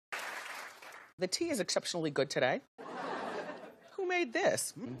The tea is exceptionally good today. Who made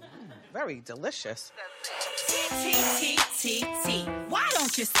this? Very delicious. T. Why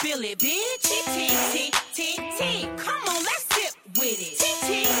don't you spill it, bitch? T. Come on, let's sip with it.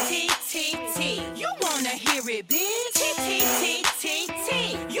 T. You wanna hear it, bitch?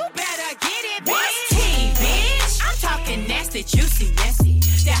 T. You better get it, bitch. What's tea, bitch? I'm talking nasty, juicy, messy.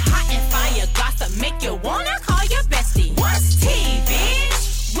 That hot and fire gossip make you wanna call your bestie. What's tea, bitch?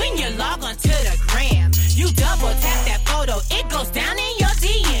 When you log on to the gram, you double tap that photo, it goes down in your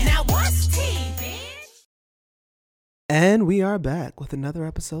DM. Now what's tea, bitch? And we are back with another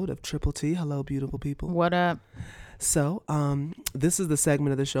episode of Triple T. Hello, beautiful people. What up? So, this is the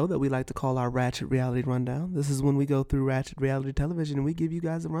segment of the show that we like to call our Ratchet Reality Rundown. This is when we go through Ratchet Reality Television and we give you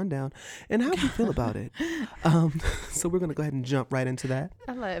guys a rundown and how we feel about it. So we're going to go ahead and jump right into that.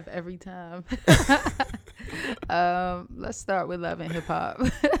 I laugh every time. Let's start with Love and Hip Hop. All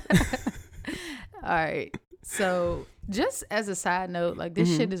right. So just as a side note, like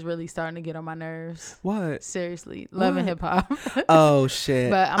this shit is really starting to get on my nerves. What? Seriously. Love and Hip Hop. Oh, shit.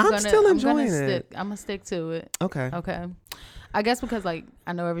 But I'm still enjoying it. I'm going to stick to it. Okay. I guess because like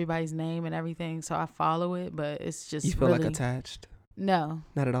I know everybody's name and everything, so I follow it, but it's just You feel really, like attached? No.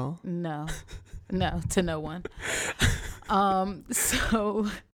 Not at all? No, to no one. So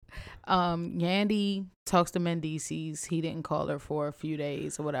Yandy talks to Mendeecees. He didn't call her for a few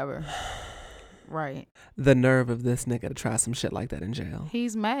days or whatever. Right. The nerve of this nigga to try some shit like that in jail.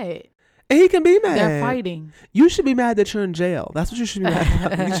 He's mad. And he can be mad. They're fighting. You should be mad that you're in jail. That's what you should be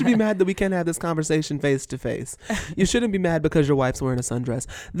mad about. You should be mad that we can't have this conversation face to face. You shouldn't be mad because your wife's wearing a sundress.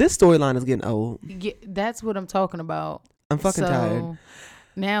 This storyline is getting old. Yeah, that's what I'm talking about. I'm fucking tired.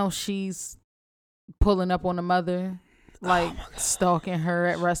 Now she's pulling up on the mother, like stalking her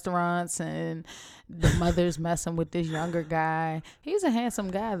at restaurants, and the mother's messing with this younger guy. He's a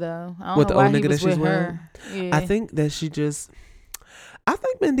handsome guy though. I don't know why he was with her. Yeah. I think that I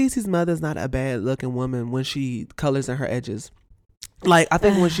think Mendeecees' mother's not a bad looking woman when she colors in her edges. Like I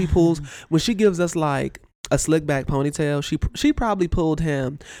think when she gives us like a slick back ponytail, she probably pulled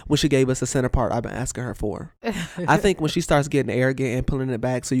him when she gave us the center part I've been asking her for. I think when she starts getting arrogant and pulling it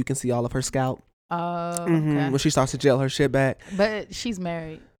back so you can see all of her scalp. Okay. When she starts to gel her shit back. But she's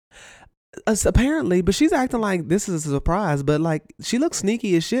married. Apparently, but she's acting like this is a surprise, but like she looks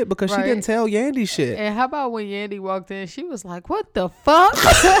sneaky as shit because she didn't tell Yandy shit. And how about when Yandy walked in, she was like, what the fuck?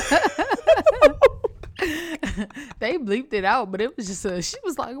 They bleeped it out, but it was just she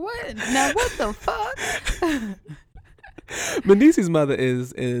was like, what? Now what the fuck? Mendeecees' mother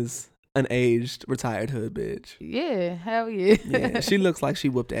is an aged, retired hood bitch. Yeah, hell yeah. Yeah, she looks like she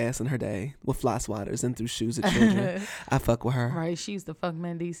whooped ass in her day with fly swatters and threw shoes at children. I fuck with her. Right, she used to fuck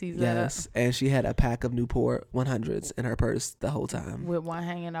Mendeecees Yes, up. and she had a pack of Newport 100s in her purse the whole time. With one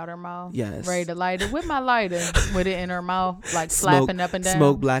hanging out her mouth. Yes. Ready to light it with my lighter, with it in her mouth, like slapping up and down.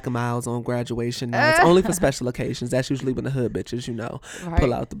 Smoke Black and Miles on graduation nights, only for special occasions. That's usually when the hood bitches, right.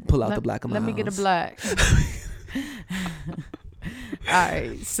 pull out the Black and Miles. Let me get a black. All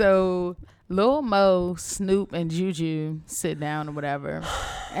right, so Lil Mo, Snoop, and Juju sit down or whatever,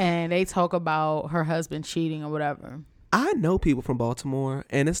 and they talk about her husband cheating or whatever. I know people from Baltimore,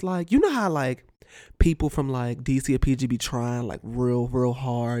 and it's like, you know how like people from like DC or PG be trying like real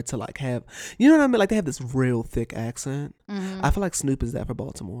hard to like have, you know what I mean? Like they have this real thick accent. Mm-hmm. I feel like Snoop is that for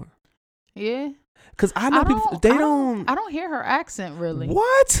Baltimore. Yeah. Because I know people, they don't. I don't hear her accent really.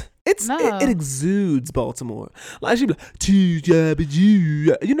 What? It exudes Baltimore. Like she be like,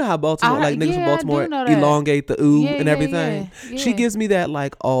 you know how Baltimore, like niggas from Baltimore elongate the ooh and everything. Yeah. She gives me that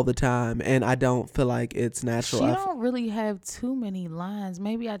like all the time, and I don't feel like it's natural. She don't really have too many lines.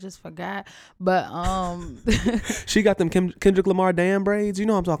 Maybe I just forgot, but she got them Kendrick Lamar damn braids. You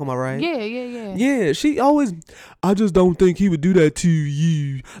know what I'm talking about, right? Yeah. Yeah, she always. I just don't think he would do that to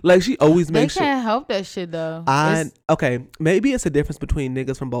you. Like she always makes sure. They can't help that shit though. Okay, maybe it's a difference between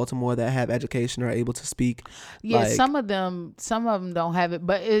niggas from Baltimore that have education or are able to speak. Yeah, like, some of them don't have it,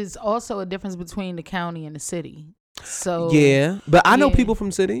 but it's also a difference between the county and the city. So yeah, but I know people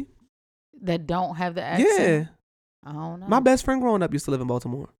from city that don't have the accent. Yeah, I don't know. My best friend growing up used to live in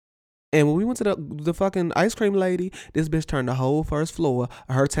Baltimore. And when we went to the fucking ice cream lady, this bitch turned the whole first floor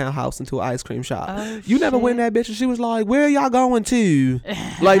of her townhouse into an ice cream shop. You never went in that bitch and she was like, where are y'all going to?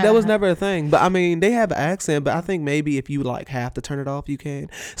 Like, that was never a thing. But I mean, they have an accent, but I think maybe if you like have to turn it off, you can.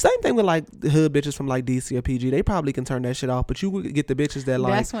 Same thing with like the hood bitches from like DC or PG. They probably can turn that shit off, but you would get the bitches that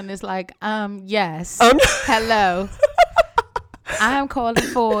like. That's when it's like, yes. Hello. I am calling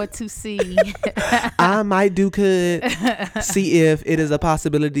forward to see. I might could see if it is a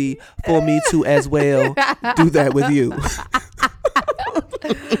possibility for me to as well do that with you.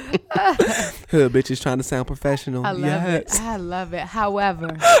 Hood bitches trying to sound professional. I love it. I love it.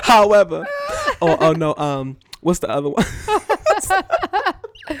 However, oh no, what's the other one?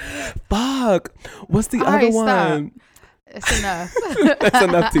 Fuck. What's the other one? Stop. It's enough. That's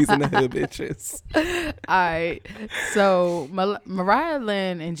enough teasing the hood bitches. All right. So Mariah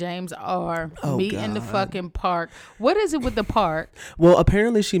Lynn and James R meet in the fucking park. What is it with the park? Well,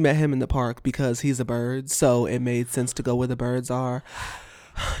 apparently she met him in the park because he's a bird, so it made sense to go where the birds are.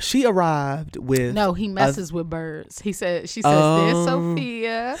 She arrived with no. He messes with birds. She says, "There's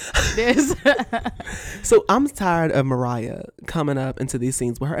Sophia." There's So I'm tired of Mariah coming up into these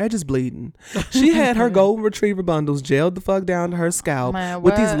scenes where her edge is bleeding. She had her golden retriever bundles gelled the fuck down to her scalp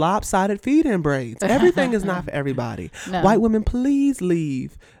with these lopsided feed-in braids. Everything is not for everybody. No. White women, please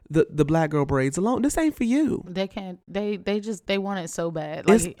leave the black girl braids alone. This ain't for you. They can't. They want it so bad.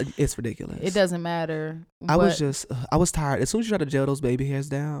 Like, it's ridiculous. It doesn't matter. I was tired. As soon as you try to gel those baby hairs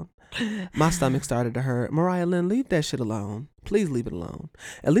down, my stomach started to hurt. Mariah Lynn, leave that shit alone. Please leave it alone.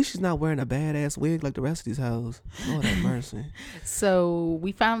 At least she's not wearing a badass wig like the rest of these hoes. Lord have mercy. So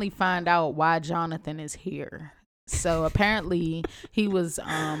we finally find out why Jonathan is here. So apparently he was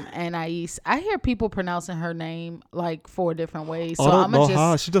Anais. I hear people pronouncing her name like 4 different ways. So I don't know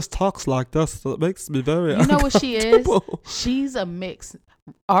how. She just talks like this. So it makes me very You know what she is? She's a mix.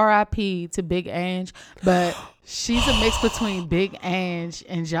 R.I.P. to Big Ange, but she's a mix between Big Ange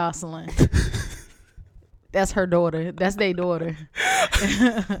and Jocelyn. That's her daughter. That's their daughter.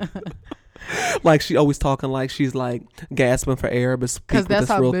 Like she always talking like she's like gasping for air, but speak with that's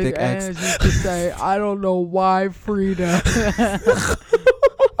this real Big thick Ange accent. used to say, "I don't know why, Frida."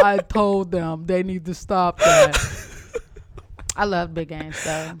 I told them they need to stop that. I love Big Ange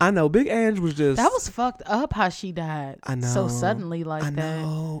though. I know Big Ange was just that was fucked up how she died. I know so suddenly like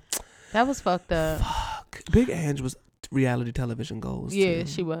that. That was fucked up. Fuck. Big Ange was reality television goals. Yeah, too.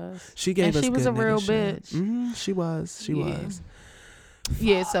 she was. She gave us. She was a real shit. bitch. Mm-hmm. She was. She was.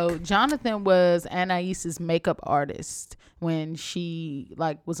 Yeah, so Jonathan was Anais's makeup artist when she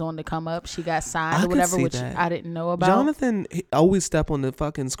like was on the come up. She got signed or whatever, which I didn't know about. Jonathan always step on the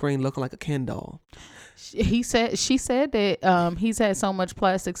fucking screen looking like a Ken doll. She said that he's had so much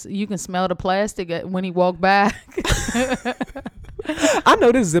plastics you can smell the plastic when he walked by. I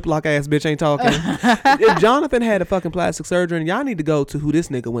know this Ziploc ass bitch ain't talking. If Jonathan had a fucking plastic surgeon, y'all need to go to who this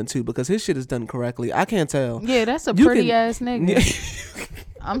nigga went to because his shit is done correctly. I can't tell. Yeah, that's a pretty ass nigga.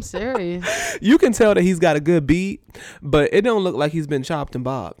 I'm serious. You can tell that he's got a good beat, but it don't look like he's been chopped and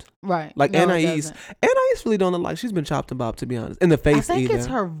bobbed. Right. Like Anais really don't look like she's been chopped and bobbed, to be honest. In the face, I think it's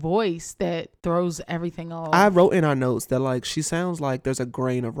her voice that throws evering off. I wrote in our notes that like she sounds like there's a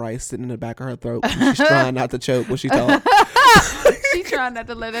grain of rice sitting in the back of her throat. She's trying not to choke when she talks. She trying not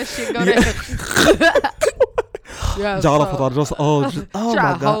to let that shit go there. Yeah, Jonathan, just try my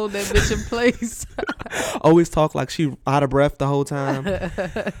God. Hold that bitch in place. Always talk like she out of breath the whole time.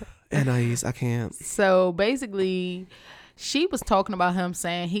 Anais, I can't. So basically, she was talking about him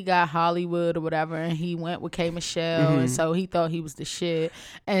saying he got Hollywood or whatever, and he went with K Michelle, and so he thought he was the shit.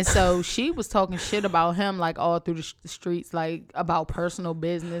 And so she was talking shit about him like all through the streets, like about personal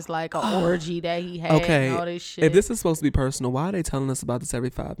business, like an orgy that he had, and all this shit. If this is supposed to be personal, why are they telling us about this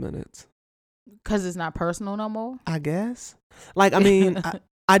every 5 minutes? Because it's not personal no more, I guess. Like, I mean,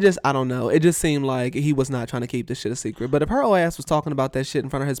 I don't know. It just seemed like he was not trying to keep this shit a secret. But if her old ass was talking about that shit in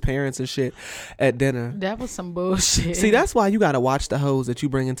front of his parents and shit at dinner, that was some bullshit. See, that's why you got to watch the hoes that you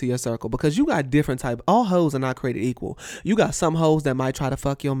bring into your circle, because you got different type. All hoes are not created equal. You got some hoes that might try to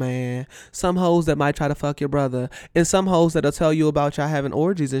fuck your man, some hoes that might try to fuck your brother, and some hoes that'll tell you about y'all having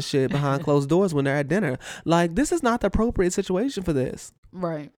orgies and shit behind closed doors when they're at dinner. Like, this is not the appropriate situation for this.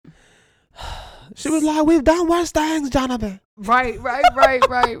 Right. She was like, "We've done worse things, Jonathan." Right.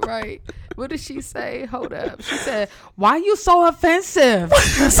 What did she say? Hold up. She said, "Why you so offensive?"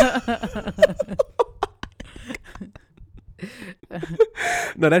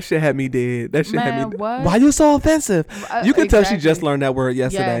 No, that shit had me dead. That shit had me. What? Why you so offensive? You can tell she just learned that word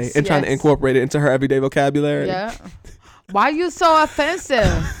yesterday and trying to incorporate it into her everyday vocabulary. Yeah. Why you so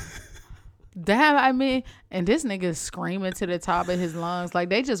offensive? Damn, I mean, and this nigga is screaming to the top of his lungs. Like,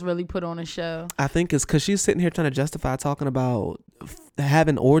 they just really put on a show. I think it's because she's sitting here trying to justify talking about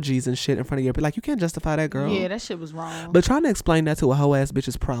having orgies and shit in front of your... Like, you can't justify that, girl. Yeah, that shit was wrong. But trying to explain that to a hoe ass bitch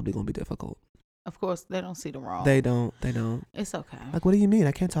is probably going to be difficult. Of course, they don't see the wrong. They don't. It's okay. Like, what do you mean?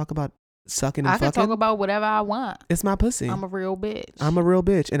 I can't talk about sucking and fucking? I can talk about whatever I want. It's my pussy. I'm a real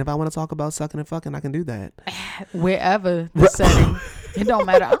bitch. And if I want to talk about sucking and fucking, I can do that. Wherever the setting. It don't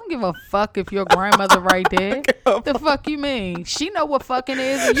matter. I don't give a fuck if your grandmother right there. The fuck you mean? She know what fucking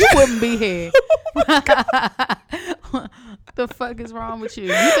is and you wouldn't be here. The fuck is wrong with you?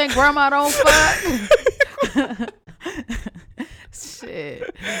 You think grandma don't fuck?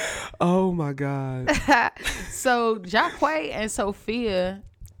 Shit. Oh my God. So Jacquay and Sophia,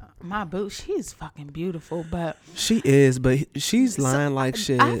 my boo, she's fucking beautiful, but She is, but she's lying like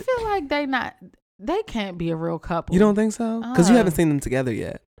shit. I feel like they can't be a real couple. You don't think so? Because you haven't seen them together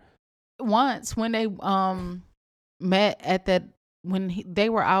yet. Once when they met at that they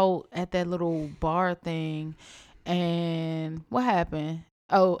were out at that little bar thing, and what happened?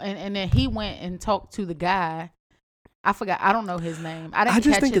 Oh, and then he went and talked to the guy. I forgot. I don't know his name. I didn't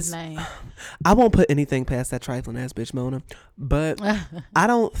just catch think his name. I won't put anything past that trifling ass bitch Mona, but I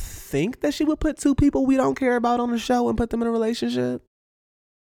don't think that she would put two people we don't care about on the show and put them in a relationship.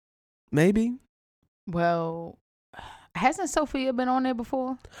 Maybe. Well, hasn't Sophia been on there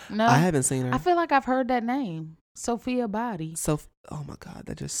before? No, I haven't seen her. I feel like I've heard that name, Sophia Body. Oh my God,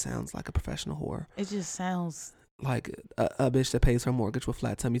 that just sounds like a professional whore. It just sounds Like a bitch that pays her mortgage with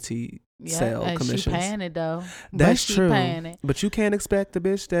flat tummy tea sale and commissions. she paying it though. That's she true. Paying it. But you can't expect a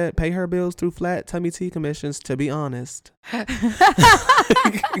bitch that pay her bills through flat tummy tea commissions to be honest. I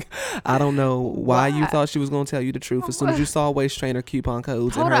don't know why you thought she was going to tell you the truth as soon as you saw waist trainer coupon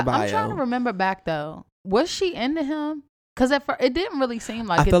codes in her bio. I'm trying to remember back though. Was she into him? Because at first, it didn't really seem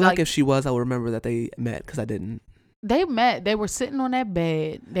like I it. feel like if she was, I would remember that they met because I didn't. They met. They were sitting on that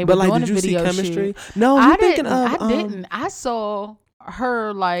bed. They But were like, doing did a you see video chemistry? shoot. No, I you're thinking didn't. of. I didn't. I saw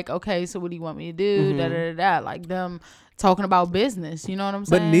her like, okay, so what do you want me to do? Da da da da. Like them talking about business. You know what I'm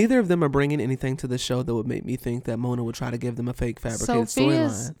saying? But neither of them are bringing anything to the show that would make me think that Mona would try to give them a fake fabricated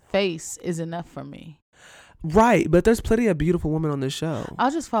Sophia's storyline. face is enough for me. Right, but there's plenty of beautiful women on this show. I'll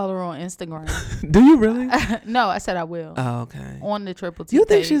just follow her on Instagram. Do you really? No, I said I will. Oh, okay. On the Triple T You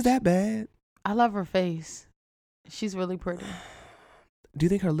think page. she's that bad? I love her face. She's really pretty. Do you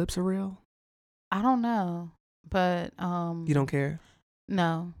think her lips are real? I don't know, but You don't care?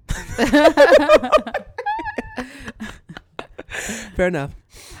 no. Fair enough.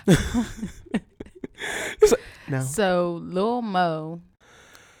 No. So Lil Mo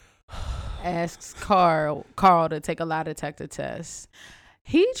asks Carl to take a lie detector test.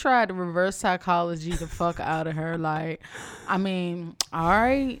 He tried to reverse psychology the fuck out of her. Like, I mean, all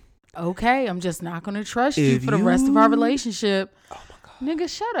right, okay, I'm just not gonna trust you for the rest of our relationship. Oh my God. Nigga,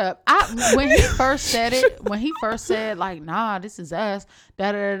 shut up. When he first said like, nah, this is us,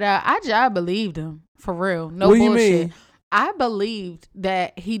 da da da, I believed him for real. No what bullshit. Do you mean? I believed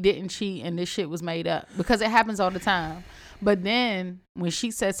that he didn't cheat and this shit was made up because it happens all the time. But then when she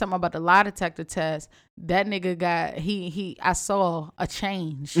said something about the lie detector test, that nigga got I saw a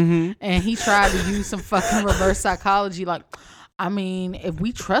change, and he tried to use some fucking reverse psychology. Like, I mean, if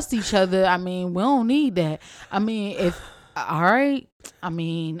we trust each other, I mean, we don't need that. I mean, all right, I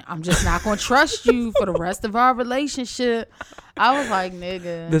mean, I'm just not gonna trust you for the rest of our relationship. I was like,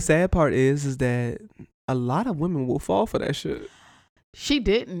 nigga. The sad part is that a lot of women will fall for that shit. She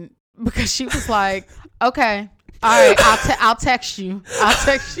didn't, because she was like, okay. All right, I'll text you. I'll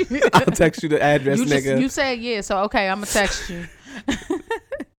text you. I'll text you the address, nigga. You said yeah, so okay, I'm gonna text you.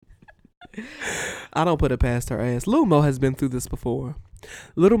 I don't put it past her ass. Lil Mo has been through this before.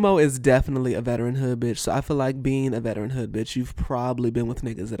 Lil Mo is definitely a veteran hood bitch, so I feel like being a veteran hood bitch, you've probably been with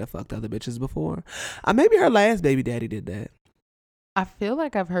niggas that have fucked other bitches before. Maybe her last baby daddy did that. I feel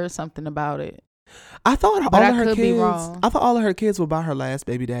like I've heard something about it. I thought But all I of her could be kids. wrong. I thought all of her kids were by her last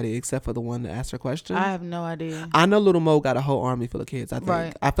baby daddy, except for the one that asked her questions. I have no idea. I know Lil Mo got a whole army full of kids. I think.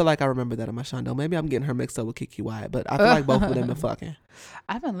 Right. I feel like I remember that in my Shondo. Maybe I'm getting her mixed up with Kiki Wyatt, but I feel like both of them are fucking.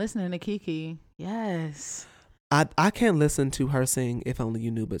 I've been listening to Kiki. Yes. I can't listen to her sing "If Only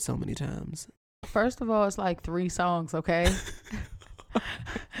You Knew" but so many times. First of all, it's like 3 songs, okay?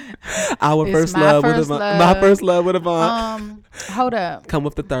 Our It's first My love First with Love. my first love with Avant. Hold up. Come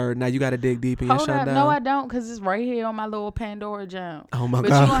with the third. Now you got to dig deep in your Hold up. Shondo. No, I don't, because it's right here on my little Pandora jump. Oh my But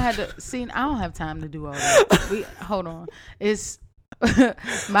God. you're going to have to see. I don't have time to do all that. Hold on. It's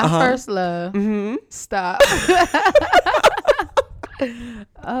My First Love. Mm-hmm. Stop.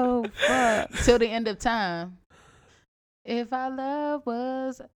 Oh, fuck. Till the end of time. If our love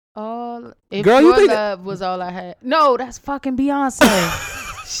was all. If Girl, you your think love was all I had. No, that's fucking Beyonce.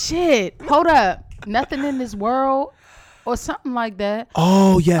 Shit. Hold up. Nothing in this world. Or something like that.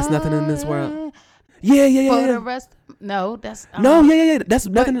 Oh yes, nothing in this world. Yeah. For the rest. No, that's. No, yeah. That's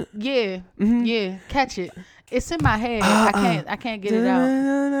nothing. Yeah. Mhm. Yeah. Catch it. It's in my head. I can't get it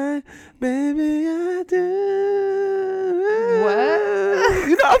out. Baby, I do. What?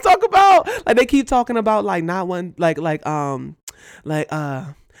 You know what I'm talking about? Like they keep talking about like not one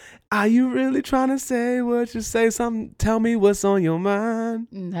Are you really trying to say what you say? Something. Tell me what's on your mind.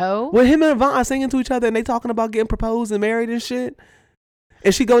 No. When him and Yvonne are singing to each other and they talking about getting proposed and married and shit,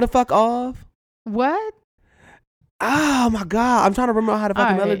 and she go the fuck off. What? Oh my god! I'm trying to remember how the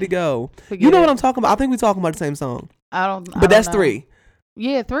fucking All right. melody go. Forget You know it. what I'm talking about? I think we talking about the same song, I don't but that's know. 3.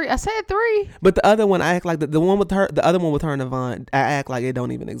 Yeah, 3. I said 3. But the other one, I act like the one with her, the other one with her and Yvonne, I act like it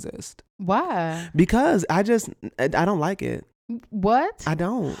don't even exist Why? because I don't like it. What? I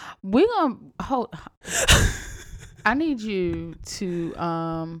don't. We gonna hold. I need you to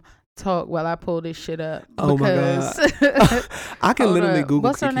talk while I pull this shit up. Oh my God. I can Hold literally up. Google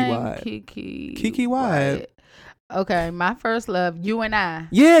What's her Kiki name? Wyatt. Kiki Wyatt. Okay, my first love, You and I.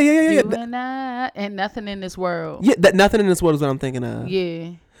 Yeah. You and I, and Nothing in This World. Yeah, that Nothing in This World is what I'm thinking of.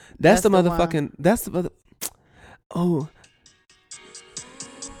 Yeah. That's the the motherfucking. one. That's the mother. Oh.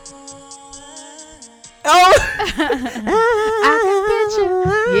 I can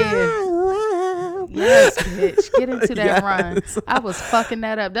picture. Yeah. Yes, bitch. Get into that run. Yes. I was fucking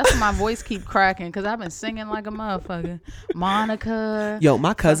that up. That's why my voice keep cracking because I've been singing like a motherfucker. Monica. Yo,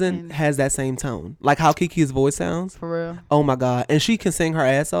 my cousin fucking- has that same tone, like how Kiki's voice sounds. For real. Oh my god, and she can sing her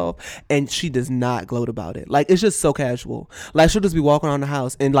ass off, and she does not gloat about it. Like it's just so casual. Like she'll just be walking around the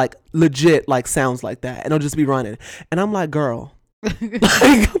house and like legit like sounds like that, and it'll just be running. And I'm like, girl.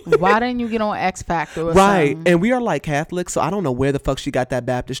 Why didn't you get on X Factor or Right, something? and we are like Catholics, so I don't know where the fuck she got that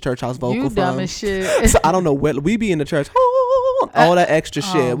Baptist church house vocal You from. dumb as shit. So I don't know where we be in the church, all that extra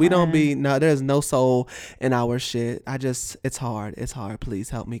shit. Oh, We don't man. be there's no soul in our shit. It's hard. Please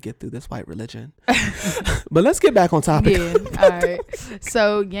help me get through this white religion. But let's get back on topic. Yeah, all right.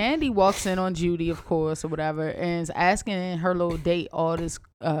 So Yandy walks in on Judy, of course, or whatever, and is asking her little date all these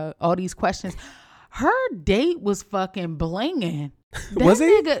questions. Her date was fucking blinging. That Was he?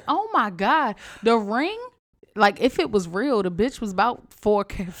 nigga, oh my god, the ring. Like if it was real, the bitch was about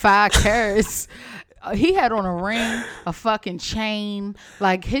 5 carats. He had on a ring, a fucking chain.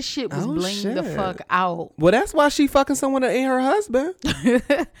 Like his shit was Oh, blinged the shit. fuck out. Well, that's why she fucking someone that ain't her husband.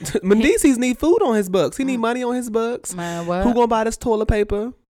 Mendices need food on his books. He need money on his books. Man, what? Who gonna buy this toilet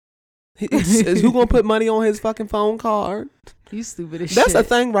paper? Who gonna put money on his fucking phone card? You stupid as That's shit. a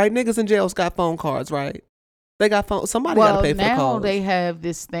thing, right? Niggas in jails got phone cards, right? They got phone. Somebody gotta pay for the now calls. they have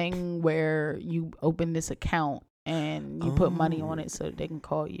this thing where you open this account and you put money on it so they can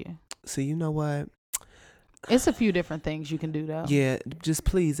call you. See, you know what? It's a few different things you can do though. Yeah, just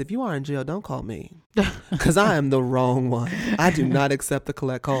please, if you are in jail, don't call me, because I am the wrong one. I do not accept the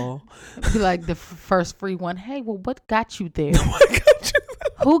collect call. Be like the first free one. Hey, well, what got you there? What got you?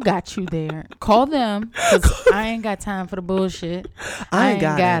 Who got you there? Call them, because I ain't got time for the bullshit. I ain't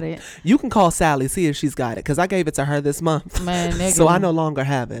got it. You can call Sally, see if she's got it, because I gave it to her this month. Man, nigga. So I no longer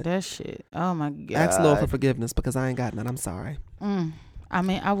have it. That shit. Oh my god. Ask Lord for forgiveness because I ain't got none. I'm sorry. I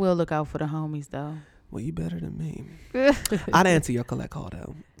mean, I will look out for the homies though. Well, you better than me. I'd answer your collect call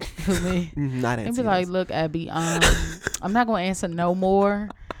though. For me. I'd And answer be like, yours. look, Abby, I'm not gonna answer no more.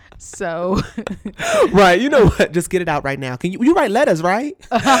 So Right, you know what? Just get it out right now. Can you write letters, right?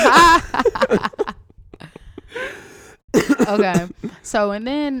 okay. So and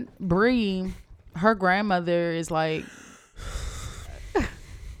then Bree, her grandmother is like,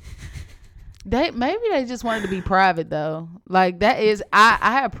 they just wanted to be private though. Like that is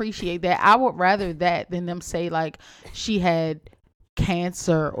I appreciate that. I would rather that than them say like she had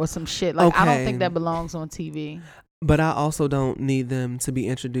cancer or some shit. Like I don't Okay. think that belongs on TV. But I also don't need them to be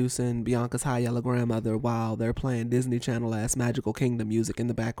introducing Bianca's high yellow grandmother while they're playing Disney Channel ass Magical Kingdom music in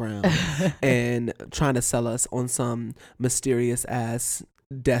the background and trying to sell us on some mysterious ass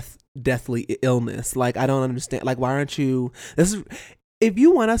deathly illness. Like I don't understand. Like why aren't you? If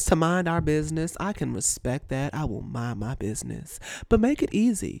you want us to mind our business, I can respect that. I will mind my business. But make it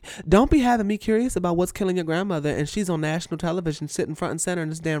easy. Don't be having me curious about what's killing your grandmother and she's on national television sitting front and center in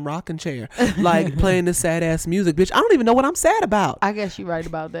this damn rocking chair, like playing this sad ass music. Bitch, I don't even know what I'm sad about. I guess you're right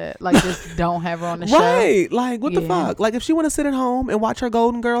about that. Like just don't have her on the show. Right. Like, what the Yeah. fuck? Like, if she want to sit at home and watch her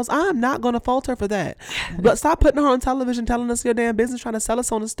Golden Girls, I'm not going to fault her for that. But stop putting her on television, telling us your damn business, trying to sell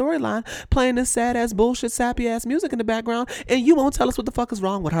us on the storyline, playing this sad ass bullshit, sappy ass music in the background, and you won't tell us what the fuck is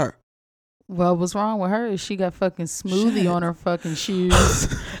wrong with her. Well, what's wrong with her is she got fucking smoothie Shit. on her fucking shoes.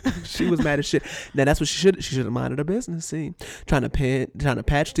 She was mad as shit. Now that's what she should have minded her business. See, trying to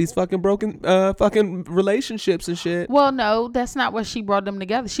patch these fucking broken fucking relationships and shit. Well, no, that's not what she brought them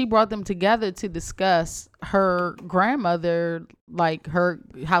together. She brought them together to discuss her grandmother, like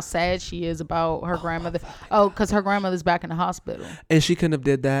how sad she is about her grandmother. Oh, because her grandmother's back in the hospital. And she couldn't have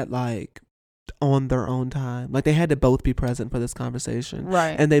did that like on their own time. Like they had to both be present for this conversation,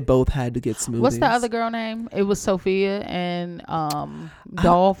 Right. And they both had to get smoothies. What's the other girl name? It was Sophia and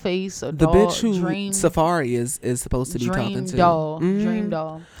Dollface or the Doll, bitch who Dream Safari is supposed to be talking to? Doll. Mhm. Dream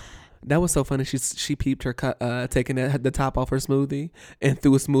Doll. That was so funny. She peeped her taking the top off her smoothie and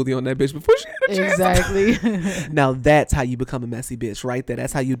threw a smoothie on that bitch before she had a chance. Exactly. Now that's how you become a messy bitch, right there.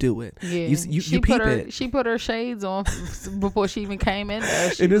 That's how you do it. Yeah. You peep it. She put her shades on before she even came in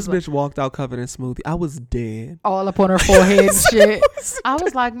there. She And this was bitch walked out covered in smoothie. I was dead. all up on her forehead and shit. I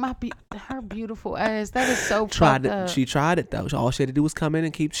was like, her beautiful ass. That is so Tried fucked it. up. She tried it though. All she had to do was come in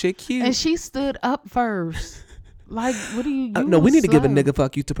and keep shit cute. And she stood up first. Like, what do you? No, we need to give a slow. nigga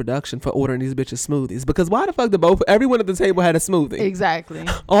fuck you to production for ordering these bitches smoothies. Because why the fuck everyone at the table had a smoothie? Exactly.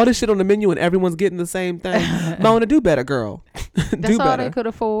 All this shit on the menu and everyone's getting the same thing. Mona, do better, girl. That's do all better. they could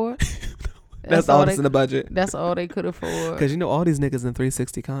afford. That's all that's in the budget. That's all they could afford. Because you know all these niggas in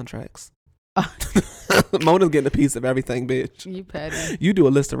 360 contracts. Mona's getting a piece of everything, bitch. You petty. You do a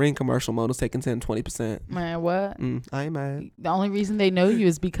Listerine commercial, Mona's taking 10-20%. Man, what? I ain't mad. The only reason they know you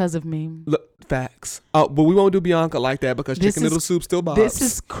is because of me. Look, facts. Oh, but we won't do Bianca like that because This Chicken is- Little Soup still bobs. This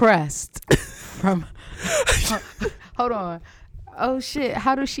is Crest from. Hold on. Oh shit!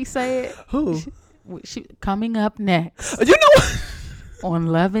 How does she say it? Who? She coming up next You know what? on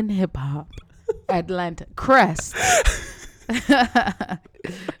Love and Hip Hop, Atlanta. Crest.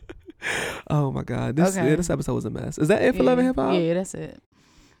 Oh my God. This Okay. this episode was a mess. Is that it for Love and Hip Hop? Yeah, that's it.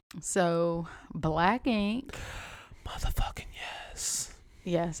 So Black Ink. Motherfucking yes.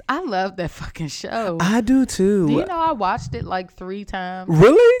 Yes, I love that fucking show. I do too. Do you know I watched it like 3 times?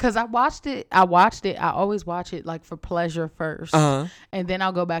 Really? Because I watched it. I always watch it like for pleasure first. Uh-huh. And then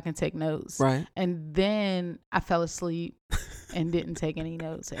I'll go back and take notes. Right. And then I fell asleep and didn't take any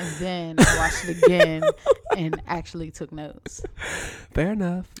notes. And then I watched it again and actually took notes. Fair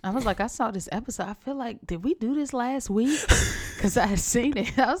enough. I was like, I saw this episode. I feel like, did we do this last week? Because I had seen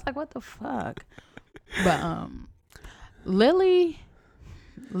it. I was like, what the fuck? But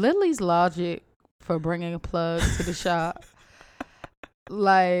Lily's logic for bringing a plug to the shop,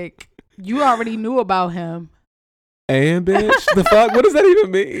 like, you already knew about him. And bitch, the fuck? What does that even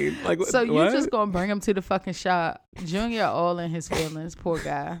mean? Like, So you what? just gonna bring him to the fucking shop. Junior all in his feelings, poor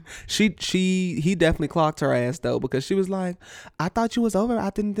guy. He definitely clocked her ass though, because she was like, I thought you was over.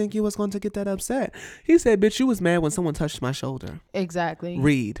 I didn't think you was going to get that upset. He said, bitch, you was mad when someone touched my shoulder. Exactly.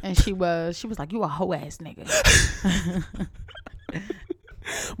 Read. And she was like, you a hoe ass nigga.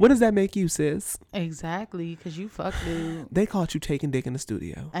 What does that make you, sis? Exactly, because you fucked dude. They caught you taking dick in the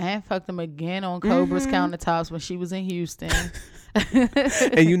studio. And fucked him again on Cobra's Mm-hmm. countertops when she was in Houston.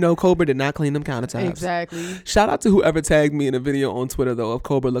 And you know Cobra did not clean them countertops. Exactly. Shout out to whoever tagged me in a video on Twitter though of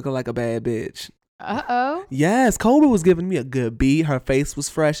Cobra looking like a bad bitch. Uh-oh. Yes, Cobra was giving me a good beat. Her face was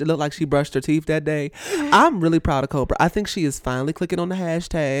fresh. It looked like she brushed her teeth that day. I'm really proud of Cobra. I think she is finally clicking on the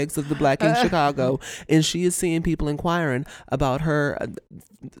hashtags of the Black in Chicago, and she is seeing people inquiring about her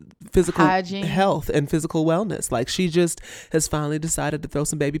physical Hygiene. health and physical wellness. Like she just has finally decided to throw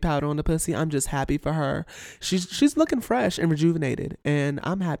some baby powder on the pussy. I'm just happy for her. She's looking fresh and rejuvenated, and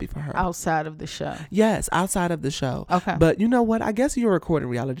I'm happy for her. Outside of the show. Yes, outside of the show. Okay. But you know what? I guess you're recording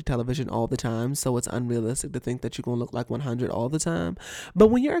reality television all the time, so it's unrealistic to think that you're going to look like 100 all the time. But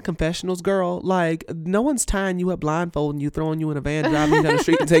when you're in confessionals, girl, like no one's tying you up blindfolding you, throwing you in a van, driving you down the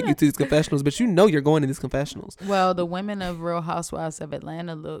street and taking you to these confessionals, but you know you're going to these confessionals. Well, the women of Real Housewives of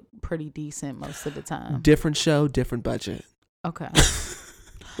Atlanta look pretty decent most of the time. Different show, different budget. Okay.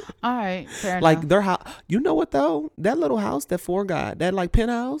 All right. Fair Like enough. their house, you know what though? That little house that Four got, that like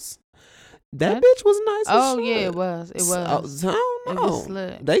penthouse, that What? bitch was nice. Oh, as yeah, shit. it was. It So, was. I don't It know. was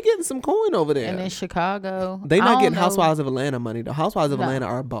slick. They getting some coin over there. And in Chicago. They I not don't getting know. Housewives of Atlanta money. The Housewives of No. Atlanta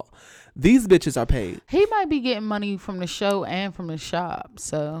are bought. These bitches are paid. He might be getting money from the show and from the shop.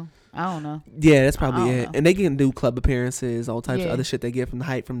 So, I don't know. Yeah, that's probably I don't it. know. And they can do club appearances, all types of Yeah. other shit they get from the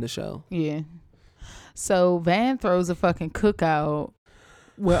hype from the show. Yeah. So, Van throws a fucking cookout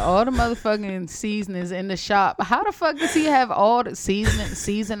with all the motherfucking seasonings in the shop. How the fuck does he have all the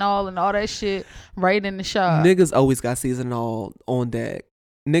season all and all that shit right in the shop? Niggas always got seasoning all on deck.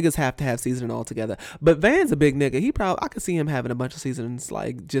 Niggas have to have seasoning all together. But Van's a big nigga. He probably, I could see him having a bunch of seasonings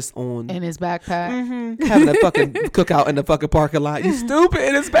like just on. In his backpack. Mhm. Having a fucking cookout in the fucking parking lot. You stupid,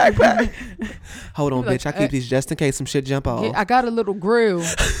 in his backpack. Hold on, Like, bitch. I keep these just in case some shit jump off. Yeah, I got a little grill.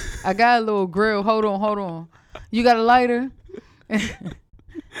 Hold on. You got a lighter?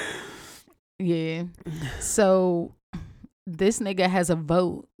 Yeah. So this nigga has a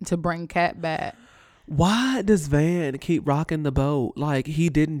vote to bring Cat back. Why does Van keep rocking the boat? Like he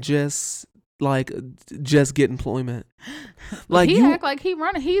didn't just get employment. Like he you act like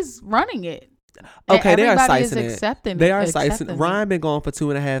he's running it. Okay, they are Everybody is sicing it. accepting They it- are accepting sicing. it. Ryan been gone for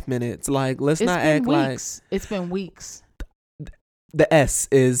 2.5 minutes. Like, let's It's not been act like weeks. It's been weeks. the S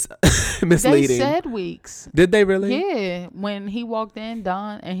is They misleading. said weeks. Did they really? Yeah, when he walked in,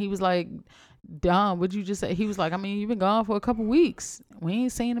 Don, and he was like, "Don, what'd you just say?" He was like, "I mean, you've been gone for a couple weeks. We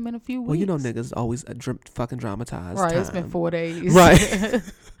ain't seen him in a few weeks." Well, you know, niggas always fucking dramatized. Right? It's been time. 4 days. Right.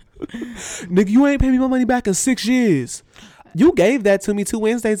 Nigga, you ain't paying me my money back in 6 years. You gave that to me 2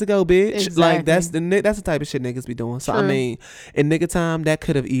 Wednesdays ago, bitch. Like, that's the type of shit niggas be doing. So, I True. mean, in nigga time, that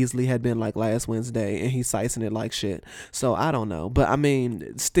could have easily had been like last Wednesday, and he's sicing it like shit. So, I don't know. But, I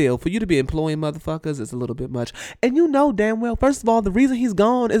mean, still, for you to be employing motherfuckers is a little bit much. And you know damn well, first of all, the reason he's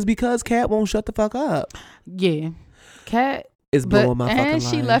gone is because Kat won't shut the fuck up. Yeah, Kat. It's blowing my fucking And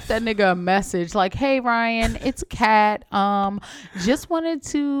she life. left that nigga a message like, "Hey Ryan, it's Kat. Just wanted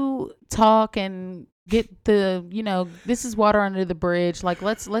to talk and get the, this is water under the bridge. Like,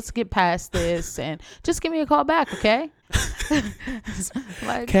 let's get past this and just give me a call back, okay?"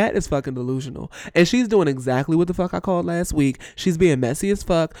 Like, Kat is fucking delusional. And she's doing exactly what the fuck I called last week. She's being messy as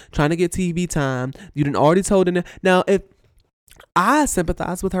fuck, trying to get TV time. You done already told her. Now, if I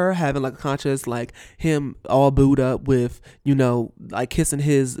sympathize with her having like a conscious, like him all booed up with, like kissing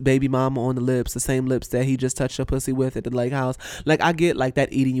his baby mama on the lips, the same lips that he just touched her pussy with at the lake house. Like, I get like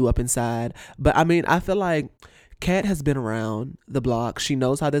that eating you up inside. But I mean, I feel like Kat has been around the block. She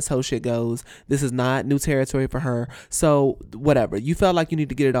knows how this whole shit goes. This is not new territory for her. So whatever. You felt like you need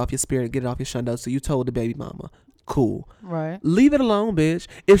to get it off your spirit, get it off your shundo. So you told the baby mama. Cool. right. Leave it alone, bitch.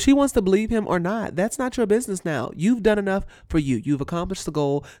 If she wants to believe him or not, that's not your business now. You've done enough for you. You've accomplished the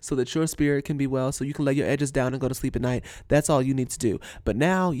goal so that your spirit can be well, so you can lay your edges down and go to sleep at night. That's all you need to do. But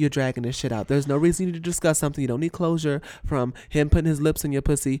now you're dragging this shit out. There's no reason you need to discuss something. You don't need closure from him putting his lips in your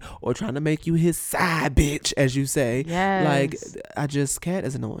pussy or trying to make you his side bitch, as you say. Yes. Like, Kat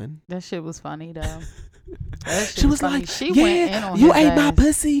is annoying. That shit was funny though. She was funny. like, she went in yeah, on you his ate my ass.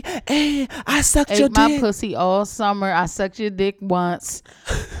 pussy and I sucked your Ate my dick. pussy all summer. I sucked your dick once.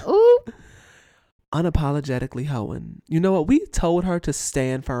 Ooh. Unapologetically hoeing. You know what? We told her to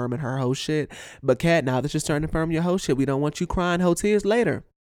stand firm in her hoe shit. But Kat, now that you're standing firm in your hoe shit, we don't want you crying hoe tears later.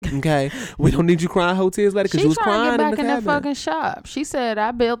 Okay? We don't need you crying hoe tears later because She you was trying to crying get in back the in that cabin. fucking shop. She said,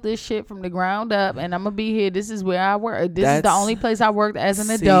 "I built this shit from the ground up, and I'm gonna be here. This is where I work. This is the That's only place I worked as an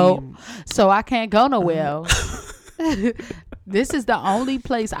adult, so I can't go nowhere. This is the only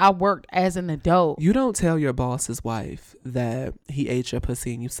place I worked as an adult." You don't tell your boss's wife that he ate your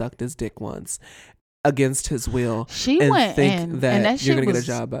pussy and you sucked his dick once against his will. She and went think in, that and that you're shit gonna get a was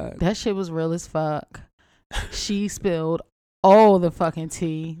job back. that shit was real as fuck. She spilled all the fucking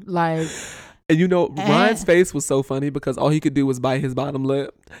tea, like. And Ryan's face was so funny because all he could do was bite his bottom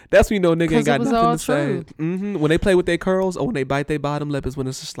lip. That's when you know nigga ain't 'Cause it got was nothing all to say. true. When they play with their curls or when they bite their bottom lip is when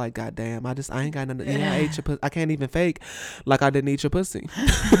it's just like, God damn, I ain't got nothing. Yeah, I ate your pussy. I can't even fake like I didn't eat your pussy.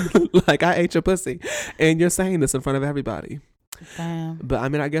 Like I ate your pussy. And you're saying this in front of everybody. Damn. But I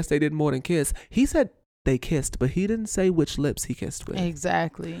mean, I guess they did more than kiss. He said they kissed, but he didn't say which lips he kissed with.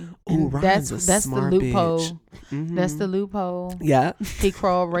 Exactly. Ooh, And Ryan's that's a the smart loophole. bitch. Mhm. That's the loophole. Yeah. He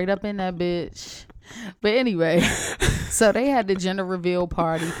crawled right up in that bitch. But anyway, so they had the gender reveal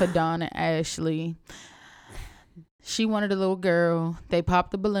party for Dawn and Ashley. She wanted a little girl. They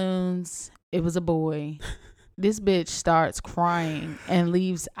popped the balloons. It was a boy. This bitch starts crying and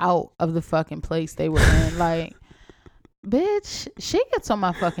leaves out of the fucking place they were in. Like, bitch, she gets on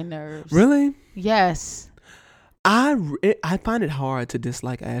my fucking nerves. Really? Yes. I find it hard to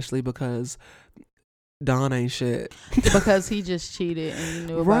dislike Ashley because Don ain't shit. Because he just cheated and you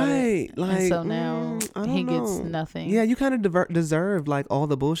knew about it. Right. Like, And so now I don't he gets know. nothing. Yeah, you kind of deserved like all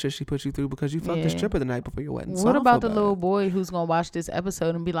the bullshit she put you through because you fucked this Yeah. stripper the night before your wedding. So I What don't about feel the bad. little boy who's gonna watch this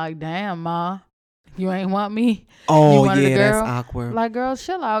episode and be like, "Damn, ma, you ain't want me"? Oh, You wanted a yeah, that's girl? awkward. Like, girl,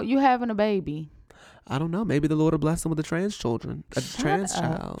 chill out. You having a baby? I don't know. Maybe the Lord will bless him with a trans trans Shut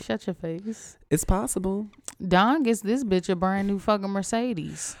up. child. Shut your face. It's possible. Don gets this bitch a brand new fucking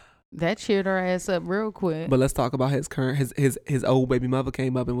Mercedes. That cheered her ass up real quick. But let's talk about his old baby mother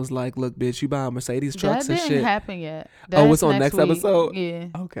came up and was like, "Look, bitch, you buying Mercedes trucks that and didn't shit." happen yet. Oh, it's That's on next week. episode? Yeah.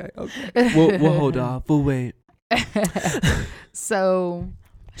 Okay. We'll hold off. We'll wait. So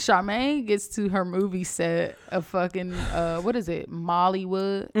Charmaine gets to her movie set of fucking what is it,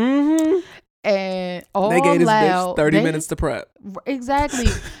 Mollywood, Mm-hmm. and all They gave this loud. bitch 30 they- minutes to prep. Exactly.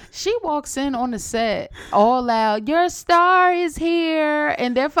 She walks in on the set all loud, "Your star is here,"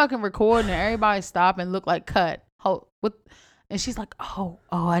 and they're fucking recording and everybody stop and look like cut. What? And she's like, oh,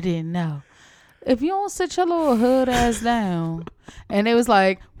 I didn't know. If you don't sit your little hood ass down. And it was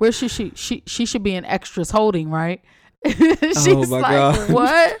like, where should she should be in extras holding, right? She's Oh my like, God.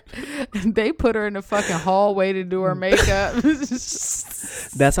 what? They put her in the fucking hallway to do her makeup.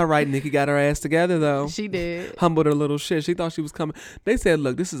 That's all right. Nikki got her ass together though. She did. Humbled her little shit. She thought she was coming. They said,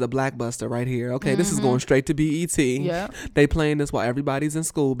 look, this is a blockbuster right here. Okay, this is going straight to BET. Yeah. They playing this while everybody's in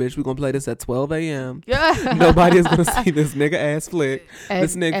school, bitch. We're going to play this at 12 a.m. Yeah. Nobody is going to see this nigga ass flick. At,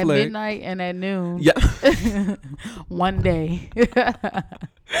 This Nick at flick. midnight and at noon. Yeah. One day.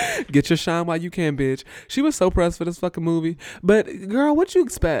 Get your shine while you can, bitch. She was so pressed for this fucking movie. But, girl, what you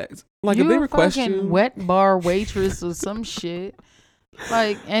expect? Like, you if they a request fucking you. wet bar waitress or some shit.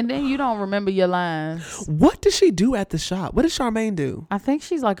 Like, and then you don't remember your lines. What did she do at the shop? What did Charmaine do? I think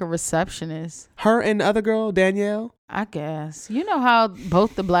she's like a receptionist. Her and the other girl, Danielle, I guess. You know how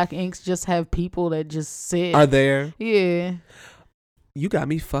both the Black Inks just have people that just sit. are there. Yeah. You got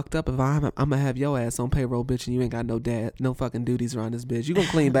me fucked up if I'm gonna have your ass on payroll, bitch, and you ain't got no fucking duties around this bitch. You gonna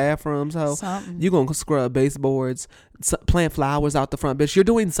clean bathrooms, ho? Something. You gonna scrub baseboards, plant flowers out the front, bitch. You're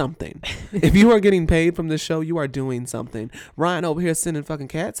doing something. If you are getting paid from this show, you are doing something. Ryan over here sending fucking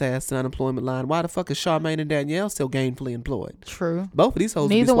cat's ass to the unemployment line. Why the fuck is Charmaine and Danielle still gainfully employed? True. Both of these hoes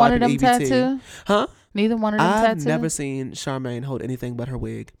Neither be one of swiping them EBT. tattoo? Huh? Neither one of them I've tattoo? never seen Charmaine hold anything but her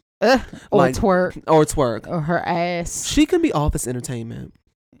wig Or like- twerk. or twerk. Or her ass. She can be office entertainment,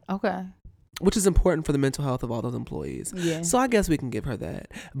 Okay. which is important for the mental health of all those employees. Yeah. So I guess we can give her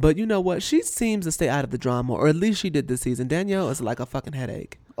that. But you know what? She seems to stay out of the drama, or at least she did this season. Danielle is like a fucking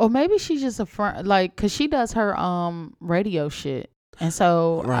headache. Or maybe she's just a front, like, cause she does her radio shit, and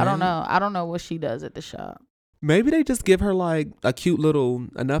so I don't Right. know. I don't know what she does at the shop. Maybe they just give her like a cute little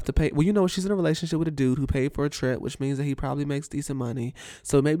enough to pay. Well, you know, she's in a relationship with a dude who paid for a trip, which means that he probably makes decent money.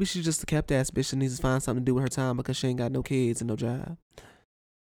 So maybe she's just a kept ass bitch that needs to find something to do with her time because she ain't got no kids and no job.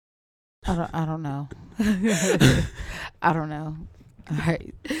 I don't know. I don't know. All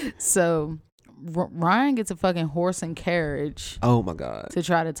right. So Ryan gets a fucking horse and carriage Oh my God. to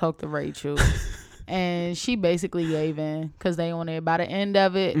try to talk to Rachel. And she basically gave in because they on there. By the end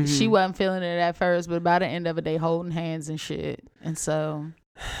of it, she wasn't feeling it at first, but by the end of it, they holding hands and shit. And so,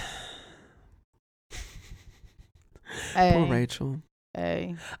 Poor Rachel.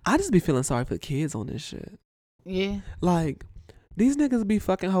 Hey, I just be feeling sorry for the kids on this shit. yeah, Like, these niggas be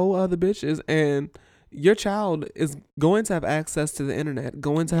fucking whole other bitches, and your child is going to have access to the internet,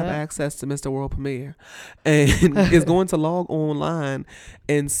 going to have Yep. access to Mr. World Premiere, and is going to log online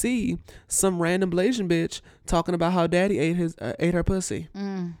and see some random Blasian bitch talking about how daddy ate her pussy.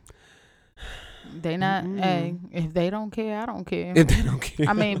 they not. Hey, if they don't care, I don't care. If they don't care.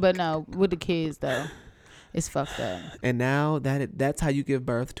 I mean, but no, with the kids though, it's fucked up. And now that's how you give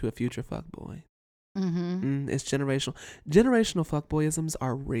birth to a future fuckboy. It's generational. Generational fuckboyisms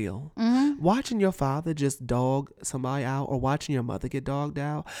are real. Watching your father just dog somebody out, or watching your mother get dogged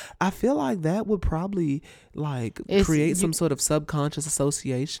out, I feel like that would probably like create some sort of subconscious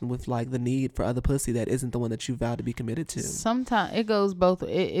association with like the need for other pussy that isn't the one that you vowed to be committed to. Sometimes it goes both.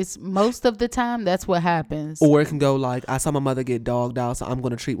 It's most of the time that's what happens. Or it can go like, I saw my mother get dogged out, so I'm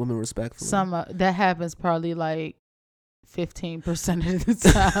going to treat women respectfully. That happens probably like 15% of the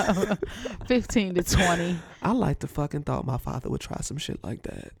time. 15 to 20. I like to fucking thought my father would try some shit like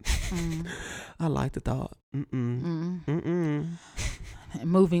that. I like the thought.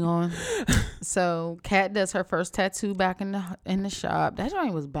 Moving on. So Kat does her first tattoo back in the shop. That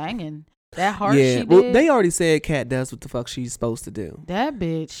joint was banging. That heart she did. Well, they already said Kat does what the fuck she's supposed to do. That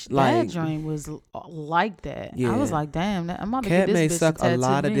bitch, Like- that joint was like that. Yeah. I was like, damn, I'm about to Kat get may this bitch suck to a tattoo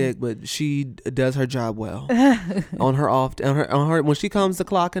lot of me. dick, but she does her job well. on her when she comes to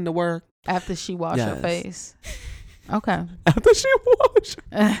clock into work After she washed her Yes. face. Okay. after she wash.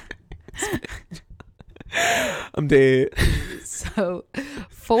 I'm dead. So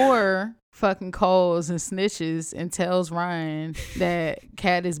 4 fucking calls and snitches and tells Ryan that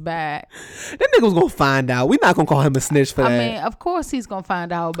Kat is back. That nigga was gonna find out. We not gonna call him a snitch for I that. mean, of course he's gonna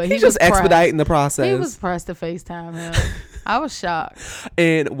find out, but He's he was just expediting the process. He was pressed to FaceTime him. I was shocked.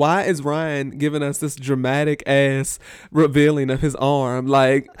 And why is Ryan giving us this dramatic ass revealing of his arm?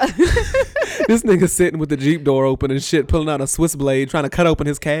 Like, this nigga sitting with the Jeep door open and shit, pulling out a Swiss blade, trying to cut open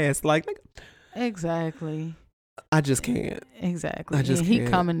his cast. Like, nigga, Exactly. I just can't. Exactly. I just And he can't.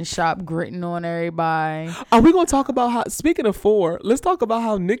 come in the shop gritting on everybody. Are we gonna talk about how? Speaking of 4, let's talk about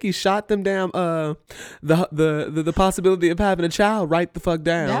how Nikki shot them down. The possibility of having a child right the fuck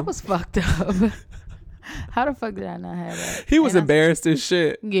down. That was fucked up. How the fuck did I not have that? He was And embarrassed as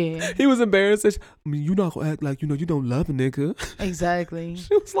shit. Yeah, He was embarrassed as. I mean, you not gonna act like you don't love a nigga. exactly.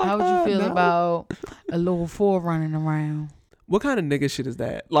 She was like, How would you feel no. about a little 4 running around? What kind of nigga shit is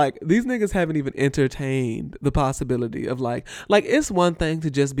that? Like, these niggas haven't even entertained the possibility of like it's one thing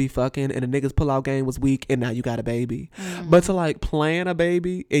to just be fucking and a nigga's pull-out game was weak and now you got a baby. But to like plan a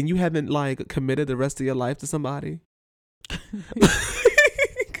baby and you haven't like committed the rest of your life to somebody.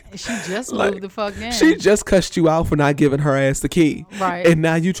 She just Like, moved the fuck in. She just cussed you out for not giving her ass the key. Right. And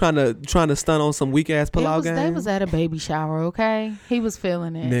now you trying to stun on some weak ass pull-out game. They was at a baby shower, okay? He was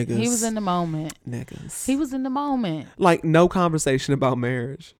feeling it. Niggas. He was in the moment. Niggas. He was in the moment. Like, no conversation about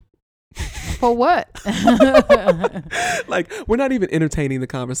marriage. For what? Like, we're not even entertaining the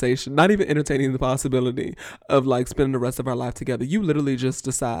conversation, not even entertaining the possibility of like spending the rest of our life together. You literally just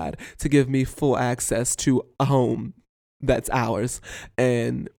decide to give me full access to a home that's ours,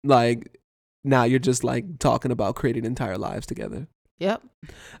 and like now you're just like talking about creating entire lives together. Yep.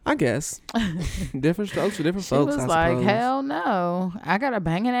 I guess different strokes for different She folks. was I like, suppose. hell no. I got a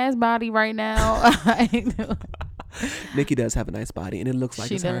banging ass body right now. Nikki does have a nice body, and it looks like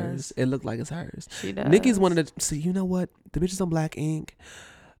She it's does. hers. It looked like it's hers. She does. Nikki's one of the. See, you know what? The bitches on Black Ink,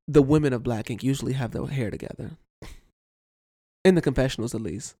 the women of Black Ink usually have their hair together. In the confessionals, at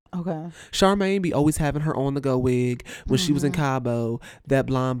least. Okay. Charmaine be always having her on the go wig when she was in Cabo. That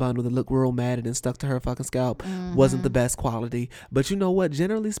blonde bundle that looked real matted and stuck to her fucking scalp wasn't the best quality. But you know what?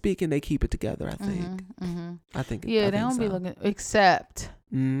 Generally speaking, they keep it together. I think. I think. Yeah, I they think don't be so. looking except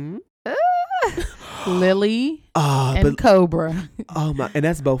Mm. Lily and But Cobra. oh my, and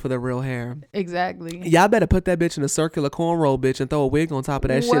that's both of their real hair. Exactly. Y'all better put that bitch in a circular cornroll, bitch, and throw a wig on top of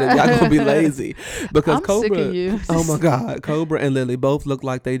that shit. If y'all gonna be lazy, because I'm Cobra. sick of you. Oh my God, Cobra and Lily both look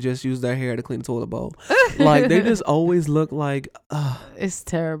like they just used their hair to clean the toilet bowl. Like they just always look like, It's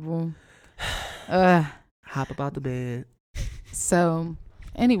terrible. hop about the bed. So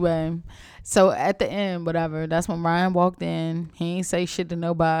anyway, so at the end, whatever, that's when Ryan walked in. He ain't say shit to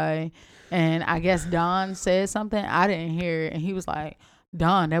nobody. And I guess Don said something. I didn't hear it. And he was like,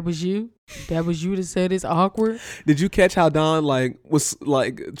 Don, that was you? That was you that said it's awkward? Did you catch how Don like was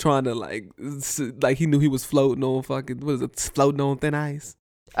like trying to like he knew he was floating on fucking floating on thin ice?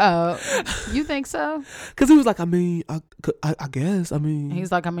 You think so? Because he was like, I mean, I guess, I mean.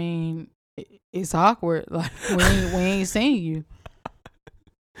 He's like, I mean, it's awkward. Like we ain't seen you.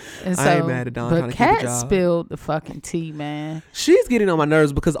 And so, I ain't mad at Dawn trying but to keep a Kat job. spilled the fucking tea, man. She's getting on my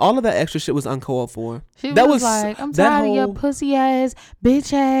nerves because all of that extra shit was uncalled for. She That was was like, I'm that tired of your whole- pussy ass,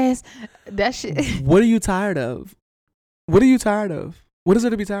 bitch ass. That shit. What are you tired of? What are you tired of? What is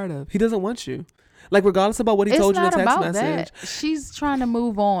there to be tired of? He doesn't want you. Like, regardless about what he told you in a text message. That. She's trying to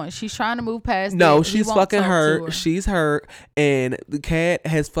move on. She's trying to move past No, it. He she's won't fucking talk to hurt. her. She's hurt. And the cat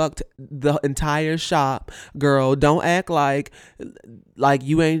has fucked the entire shop. Girl, don't act like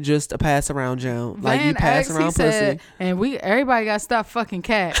you ain't just a pass around Joan. Like, you Van pass asked, around he pussy. said, and everybody got to stop fucking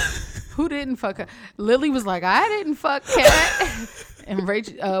Cat. Who didn't fuck her? Lily was like, I didn't fuck Cat. And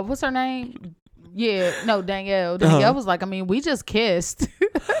Rachel, what's her name? Yeah, no, Danielle. Danielle was like, I mean, we just kissed.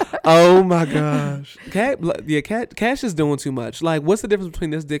 Oh my gosh. Cash is doing too much. Like, what's the difference between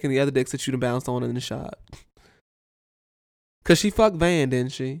this dick and the other dicks that you done bounced on in the shop? Cause she fucked Van,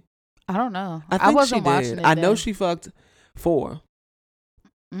 didn't she? I don't know. I think wasn't she watching did. it. I know then. she fucked 4.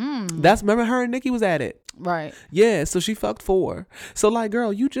 Mm, That's remember her and Nikki was at it. right. Yeah, so she fucked 4. So like,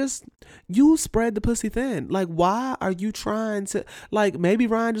 girl, you spread the pussy thin. Like, why are you trying to like? Maybe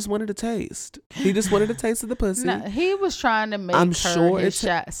Ryan just wanted a taste. He just wanted a taste of the pussy. No, he was trying to make I'm her sure his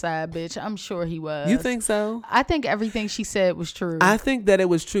it's- side bitch. I'm sure he was. You think so? I think everything she said was true. I think that it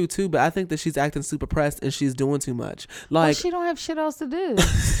was true too, but I think that she's acting super pressed and she's doing too much. well, Like, she don't have shit else to do.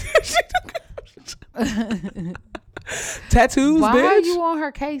 tattoos, Why bitch. are you on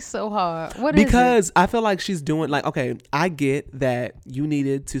her case so hard? What is it? Because I feel like she's doing like, okay, I get that you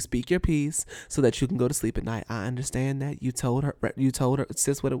needed to speak your piece so that you can go to sleep at night. I understand that you told her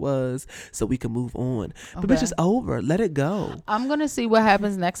sis what it was so we can move on. But bitch, Okay. it's over. Let it go. I'm gonna see what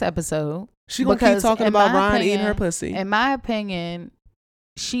happens next episode. She gonna keep Because talking in about my Ryan eating opinion- her pussy. In my opinion,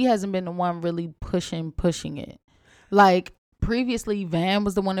 she hasn't been the one really pushing it. Like previously, Van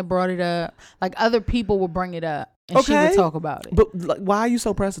was the one that brought it up. Like other people would bring it up and she would Okay. talk about it. But like, why are you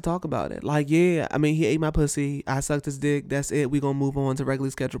so pressed to talk about it? Like, yeah, I mean, he ate my pussy. I sucked his dick. That's it. We gonna move on to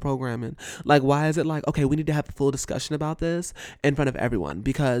regularly scheduled programming. Like, why is it like, okay, we need to have a full discussion about this in front of everyone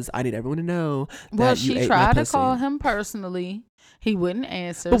because I need everyone to know that Well, you she ate tried my to pussy. call him personally. He wouldn't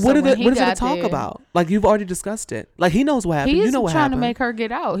answer. But So what, when he what is it to got talk there, about? Like, you've already discussed it. Like, he knows what happened. He's You know what trying happened. to make her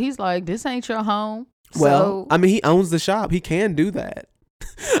get out. He's like, this ain't your home. Well, So, I mean, he owns the shop. He can do that.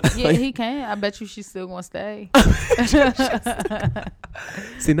 yeah, he can. I bet you she's still gonna stay.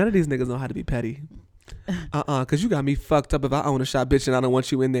 See, none of these niggas know how to be petty. Cause you got me fucked up if I own a shop, bitch, and I don't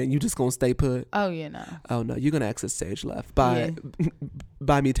want you in there and you just gonna stay put. Oh, yeah, no. Oh no, you're gonna exit stage left by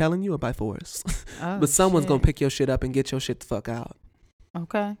me telling you or by force. Oh, But someone's shit. gonna pick your shit up and get your shit the fuck out.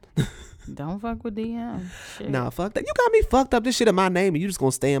 Okay. Don't fuck with DM. Shit. Nah, fuck that. You got me fucked up. This shit in my name and you just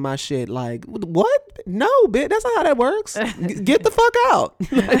gonna stay in my shit. Like, what? No, bitch. That's not how that works. Get the fuck out.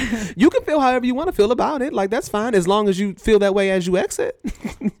 Like, you can feel however you want to feel about it. Like, that's fine as long as you feel that way as you exit.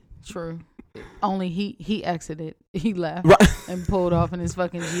 True. Only he exited. He left Right. and pulled off in his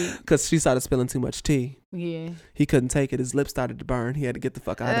fucking Jeep. Because she started spilling too much tea. Yeah. He couldn't take it. His lips started to burn. He had to get the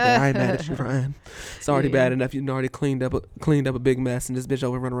fuck out of there. I ain't mad at you, Ryan. It's already bad enough. You already cleaned up a big mess, and this bitch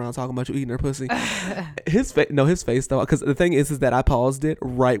over running around talking about you eating her pussy. His face though, because the thing is that I paused it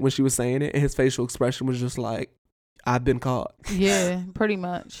right when she was saying it, and his facial expression was just like, I've been caught. Yeah, pretty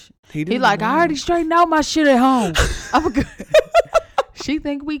much. He like, I already straightened out my shit at home. I'm good. She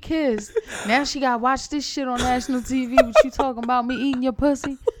think we kissed. Now she got to watch this shit on national TV. What you talking about, me eating your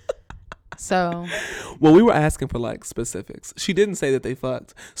pussy? So. Well, we were asking for like specifics. She didn't say that they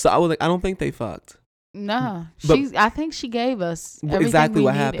fucked. So I was like, I don't think they fucked. Nah. But- I think she gave us Exactly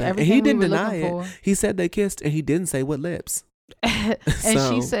what happened. And he didn't deny it. For. He said they kissed and he didn't say what lips. And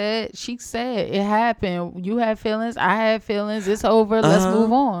So- she said it happened. You had feelings. I had feelings. It's over. Let's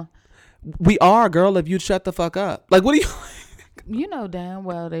move on. We are, girl, if you shut the fuck up. Like, what are you... You know damn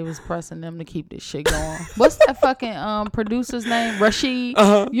well they was pressing them to keep this shit going. What's that fucking producer's name? Rashid.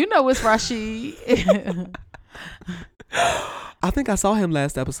 You know it's Rashid. I think I saw him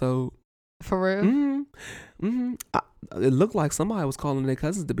last episode. For real? Mm-hmm. It looked like somebody was calling their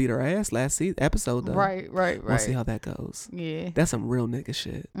cousins to beat her ass last episode though. Right. We'll see how that goes. Yeah. That's some real nigga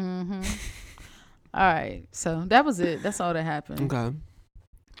shit. Mm-hmm. All right. So that was it. That's all that happened. Okay.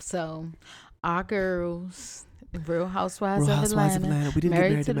 So our girls, Real Housewives, Real of Housewives Atlanta. of Atlanta. We didn't Married get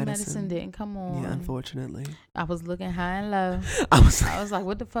married to to the medicine. didn't come on. Yeah, unfortunately. I was looking high and low. I was like,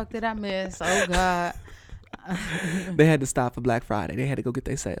 what the fuck did I miss? Oh God. They had to stop for Black Friday. They had to go get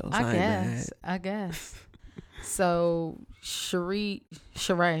their sales. I guess. So Sheree,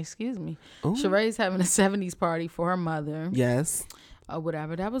 excuse me. Ooh. Sheree's having a 70s party for her mother. Yes. Or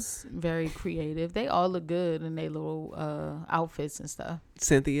whatever. That was very creative. They all look good in their little outfits and stuff.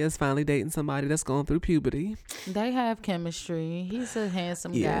 Cynthia's finally dating somebody that's going through puberty. They have chemistry. He's a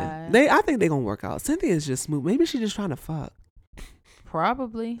handsome guy. I think they're gonna work out. Cynthia's just smooth. Maybe she's just trying to fuck.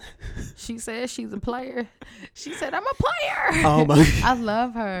 Probably. She said she's a player. She said, I'm a player. Oh my I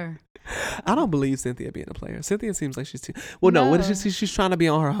love her. I don't believe Cynthia being a player. Cynthia seems like she's too. Well, no. What is she's trying to be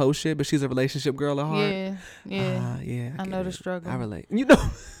on her hoe shit, but she's a relationship girl at heart. Yeah. I know get the it. struggle. I relate. You know,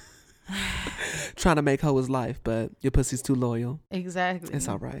 trying to make hoe his life, but your pussy's too loyal. Exactly. It's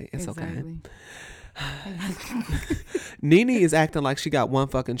all right. It's exactly. okay. Nene is acting like she got one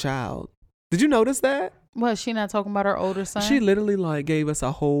fucking child. Did you notice that? What, she not talking about her older son? She literally like gave us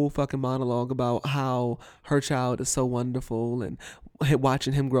a whole fucking monologue about how her child is so wonderful and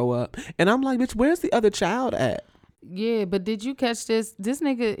watching him grow up. And I'm like, bitch, where's the other child at? Yeah, but did you catch this? This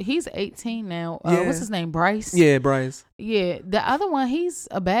nigga, he's 18 now. Yeah. What's his name? Bryce? Yeah, Bryce. Yeah. The other one, he's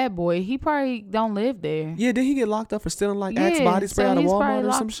a bad boy. He probably don't live there. Yeah, did he get locked up for stealing like Axe body spray out of he's Walmart probably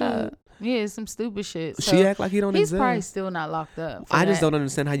or some locked shit? up. Yeah, some stupid shit. So She act like he don't he's exist. probably still not locked up. I just don't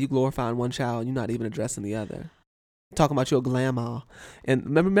understand how you glorifying one child and you're not even addressing the other. Talking about your grandma.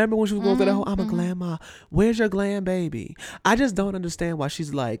 And remember when she was going through that whole, I'm a grandma. Where's your glam baby? I just don't understand why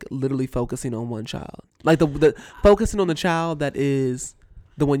she's like literally focusing on one child. Like the focusing on the child that is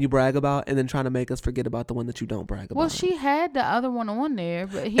the one you brag about and then trying to make us forget about the one that you don't brag about. Well, she had the other one on there,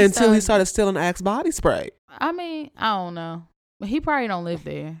 but he started stealing Axe body spray. I mean, I don't know. But he probably don't live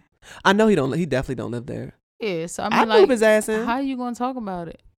there. I know he definitely don't live there. Yeah, so I mean, I'd like, move his ass in. how you gonna talk about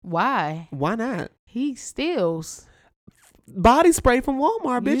it? Why? Why not? He steals. Body spray from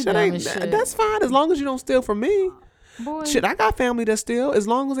Walmart, bitch. You dumb as shit. That's fine as long as you don't steal from me. Boy. Shit, I got family that steal. As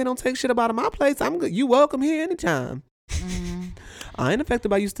long as they don't take shit up out of my place, I'm good. You welcome here anytime. I ain't affected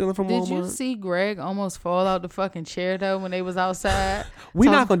by you stealing from Walmart. Did you see Greg almost fall out the fucking chair though when they was outside?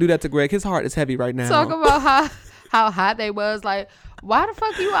 We're not gonna do that to Greg. His heart is heavy right now. Talk about how hot they was. Like, why the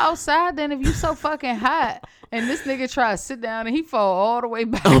fuck you outside then if you so fucking hot? And this nigga try to sit down and he fall all the way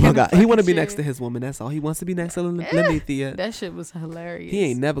back. Oh my in the God. He want to be fucking next to chair. his woman. That's all. He wants to be next to Lenithia. That shit was hilarious. He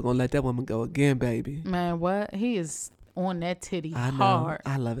ain't never gonna let that woman go again, baby. Man, what? He is on that titty I know. hard.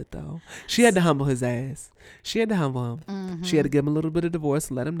 I love it though. She had to humble his ass. She had to humble him. She had to give him a little bit of divorce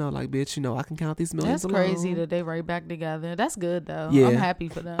and let him know, like, bitch, you know, I can count these millions. That's crazy alone. that they right back together. That's good though. Yeah. I'm happy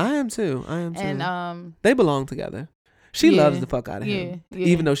for them. I am too. And they belong together. She Yeah. loves the fuck out of him. Yeah.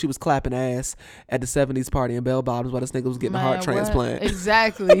 Even though she was clapping ass at the 70s party in bell bottoms while this nigga was getting a heart Man, transplant. what?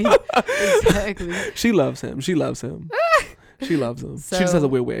 Exactly. Exactly. She loves him. She loves him. She loves him. she just has a So-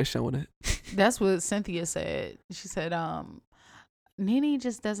 weird way of showing it. That's what Cynthia said. She said, Nene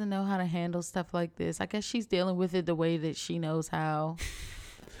just doesn't know how to handle stuff like this. I guess she's dealing with it the way that she knows how.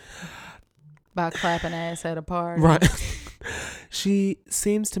 By clapping ass at a party. Right. She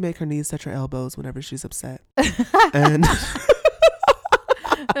seems to make her knees touch her elbows whenever she's upset. And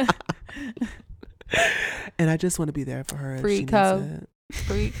and I just want to be there for her if she needs Freako. it.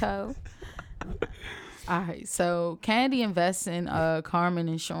 Freako. All right, so Candy invests in Carmen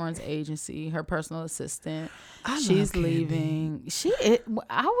Insurance Agency, her personal assistant. I love She's Candy. leaving.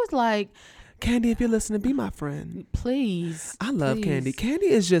 I was like, Candy, if you're listening, be my friend. please. I love please. Candy. Candy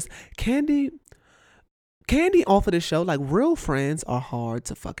is just Candy off of the show. Like, real friends are hard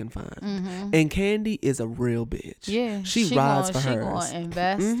to fucking find. Mm-hmm. And Candy is a real bitch. Yeah, She rides for She hers. going to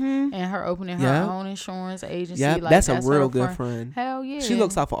invest Mhm. in her opening her Yeah. own insurance agency. Yeah, Like, that's a her real good friend. Hell yeah. She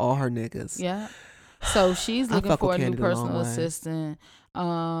looks out for all her niggas. Yeah. So she's I looking fuck for with a new Candy the long personal way. assistant.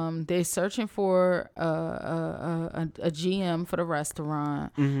 They're searching for a GM for the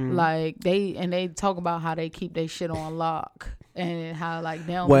restaurant. Mhm. Like they talk about how they keep their shit on lock and how like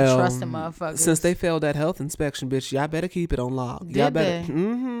they don't Well, be trusting motherfuckers. since they failed that health inspection, bitch, y'all better keep it on lock. Y'all Did better. they?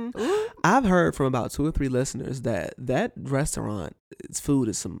 Mm-hmm. Ooh. I've heard from about 2 or 3 listeners that restaurant, its food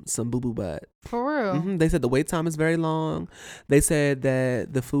is some boo boo butt. For real. Mm-hmm. They said the wait time is very long. They said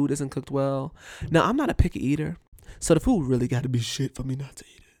that the food isn't cooked well. Now, I'm not a picky eater, so the food really got to be shit for me not to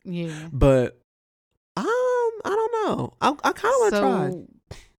eat it. Yeah. But I don't know. I kind of want to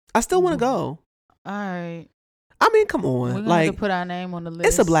try. I still want to go. All right. I mean, come We're on, gonna like. have to put our name on the list.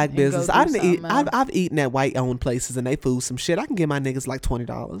 It's a black and go business. do I didn't eat. something else. I've eaten at white owned places and they food some shit. I can give my niggas like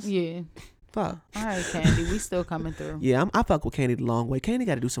 $20. Yeah. Fuck. All right, Candy. We still coming through. Yeah, I fuck with Candy the long way. Candy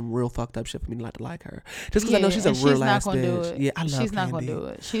got to do some real fucked up shit for me not to like her. Just because I know she's a and real not ass gonna do bitch. it. Yeah, I love She's not Candy. gonna do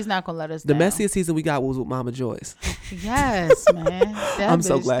it. She's not gonna let us The down. messiest season we got was with Mama Joyce. Yes, man. That I'm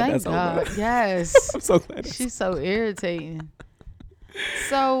so bitch, glad thank that's over. God. Yes. I'm so glad. She's so irritating.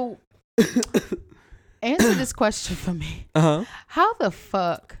 So, answer this question for me. Uh huh. How the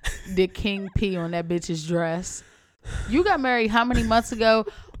fuck did King pee on that bitch's dress? You got married how many months ago?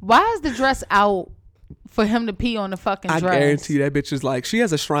 Why is the dress out for him to pee on the fucking I dress? guarantee that bitch is like, she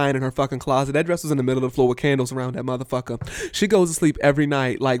has a shrine in her fucking closet. That dress was in the middle of the floor with candles around that motherfucker. She goes to sleep every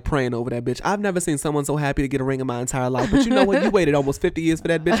night like praying over that bitch. I've never seen someone so happy to get a ring in my entire life. But you know what? You waited almost 50 years for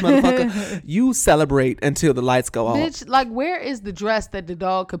that bitch, motherfucker. You celebrate until the lights go off. Bitch, like, where is the dress that the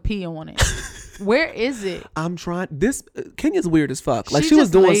dog could pee on it? Where is it? I'm trying. This Kenya's weird as fuck. Like, she just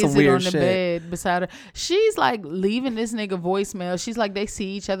was doing lays some it weird on the shit. bed beside her. She's like leaving this nigga voicemail. She's like, they see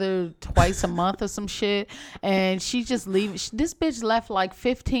each other twice a month or some shit, and she just leaving. This bitch left like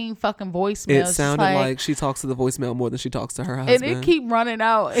 15 fucking voicemails. It Just sounded like she talks to the voicemail more than she talks to her and husband. it keep running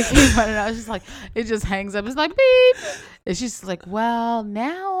out. It keep running out. She's like, it just hangs up. It's like beep. And she's like, well,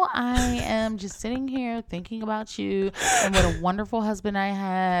 now I am just sitting here thinking about you and what a wonderful husband I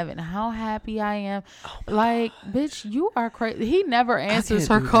have and how happy I am. Like, bitch, you are crazy. He never answers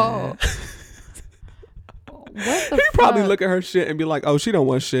her can't do call. that. What the He probably fuck? look at her shit and be like, "Oh, she don't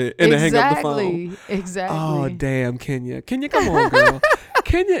want shit," and then hang up the phone. Exactly. Oh damn, Kenya, come on, girl.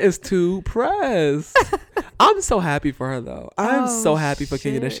 Kenya is too pressed. I'm so happy for her though. I'm Oh, so happy for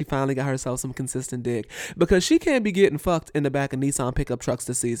Kenya that shit. she finally got herself some consistent dick, because she can't be getting fucked in the back of Nissan pickup trucks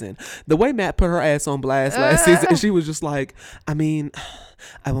this season. The way Matt put her ass on blast last season, and she was just like, I mean,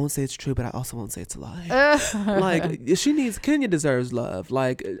 I won't say it's true, but I also won't say it's a lie. Like, Kenya deserves love.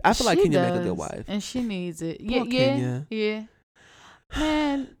 Like, I feel like She Kenya make a good does, wife. and she needs it. Poor Yeah, Kenya. yeah.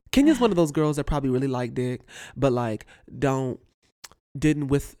 Man, Kenya's one of those girls that probably really like dick, but like didn't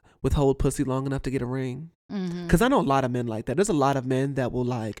withhold pussy long enough to get a ring. mhm. Because I know a lot of men like that. There's a lot of men that will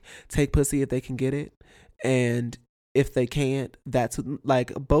like take pussy if they can get it, and if they can't, that's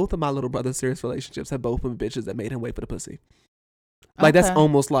like both of my little brother's serious relationships have both been bitches that made him wait for the pussy. Like, that's Okay.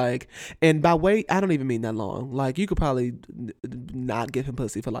 almost like, and by wait, I don't even mean that long. Like, you could probably not give him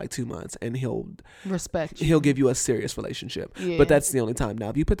pussy for like 2 months, and Respect you. he'll give you a serious relationship. Yeah. But that's the only time. Now,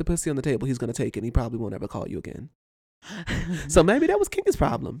 if you put the pussy on the table, he's gonna take it, and he probably won't ever call you again. So maybe that was Kenya's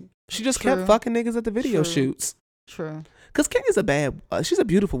problem. She just True. kept fucking niggas at the video True. shoots. True. Cause Kenya's she's a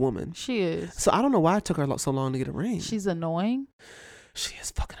beautiful woman. She is. So I don't know why it took her so long to get a ring. She's annoying. She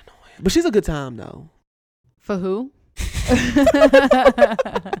is fucking annoying, but she's a good time though. For who?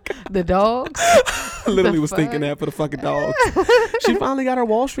 The dogs. I literally The was thinking fuck? that for the fucking dogs. She finally got her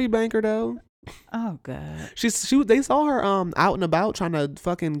Wall Street banker though. Oh God. They saw her out and about trying to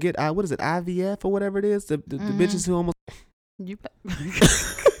fucking get what is it, IVF or whatever it is. The bitches who almost You.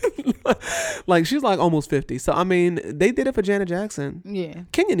 like she's like almost 50. So I mean, they did it for Janet Jackson. Yeah.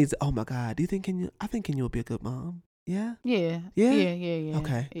 Kenya needs. Oh my God. Do you think Kenya? I think Kenya would be a good mom. Yeah. Yeah. Yeah? Yeah.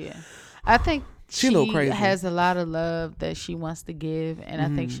 Okay. Yeah. I think She a little crazy. has a lot of love that she wants to give, and I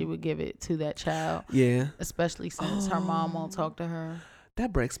think she would give it to that child. Yeah. Especially since her mom won't talk to her.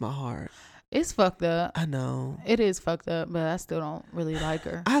 That breaks my heart. It's fucked up. I know. It is fucked up, but I still don't really like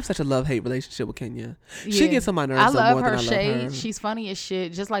her. I have such a love-hate relationship with Kenya. She Yeah. gets on my nerves I more love than her I love shade. her. She's funny as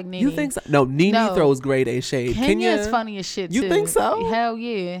shit, just like Nene. You think so? No, Nene No. throws grade A shade. Kenya is funny as shit, You too. think so? Hell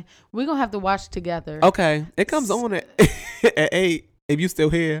yeah. We're going to have to watch together. Okay. It comes on at 8 if you still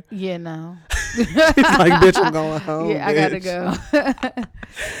here. Yeah, no. She's like, bitch, I'm going home. Yeah, I gotta bitch. go.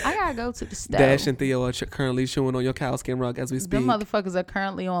 I gotta go to the stove. Dash and Theo are currently chewing on your cowskin rug as we speak. Them motherfuckers are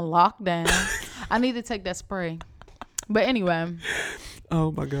currently on lockdown. I need to take that spray. But anyway,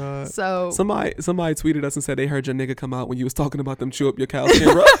 Oh my God. so Somebody tweeted us and said they heard your nigga come out when you was talking about them chew up your cowskin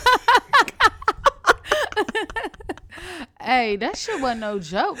rug. hey, that shit wasn't no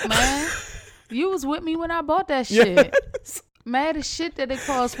joke, man. You was with me when I bought that shit. Yes. Mad as shit that it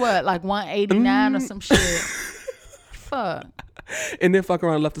cost what, like $189 or some shit. Fuck. And then fuck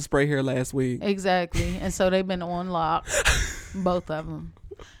around and left the spray here last week. Exactly. And so they've been on lock, both of them.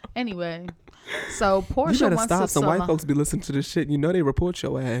 Anyway, so You Portia better wants stop. to Some white folks be listening to this shit. You know they report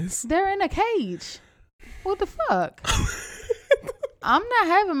your ass. They're in a cage. What the fuck? I'm not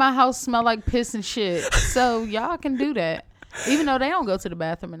having my house smell like piss and shit. So y'all can do that. Even though they don't go to the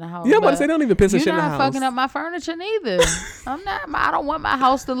bathroom in the house. Yeah, I'm about to say they don't even piss and shit in the You're house. not fucking up my furniture neither. I don't want my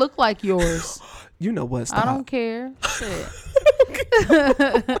house to look like yours. You know what? Stop. I don't care. Shit.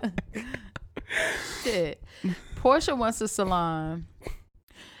 Shit. Portia wants a salon.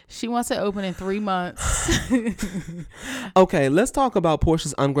 She wants it open in 3 months. Okay, let's talk about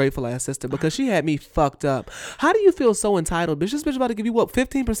Portia's ungrateful ass sister because she had me fucked up. How do you feel so entitled? Bitch, this bitch about to give you what,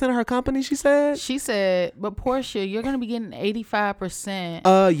 15% of her company, she said? She said, but Portia, you're going to be getting 85%.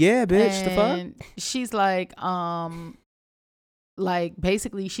 Yeah, bitch. The fuck? And she's like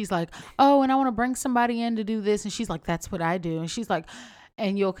basically she's like, oh, and I want to bring somebody in to do this. And she's like, that's what I do. And she's like,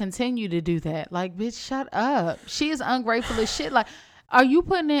 and you'll continue to do that. Like, bitch, shut up. She is ungrateful as shit. Like, are you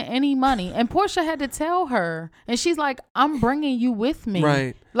putting in any money? And Portia had to tell her. And she's like, I'm bringing you with me.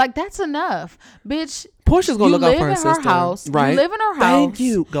 Right. Like, that's enough. Bitch, Portia's going to look out for her sister. You live in her house. Right. You live in her house. Thank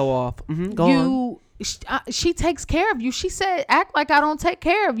you. Go off. Go on. She takes care of you. She said, act like I don't take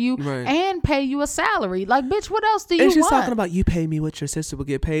care of you Right. and pay you a salary. Like, bitch, what else do you And she's want? talking about you pay me what your sister would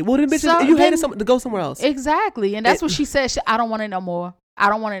get paid. Well, then, bitch, So you hated then- to go somewhere else. Exactly. And that's what she said. I don't want it no more. I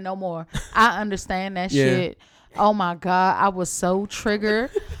don't want it no more. I understand that Yeah. shit. Oh my God. I was so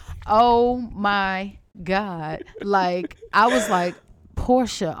triggered. Oh my God. Like, I was like,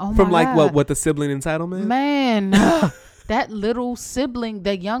 Portia, oh my God. From like what the sibling entitlement? Man, that little sibling,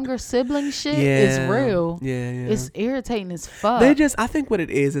 the younger sibling shit is real. Yeah. It's irritating as fuck. I think what it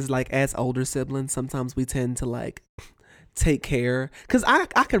is like as older siblings, sometimes we tend to like take care, because I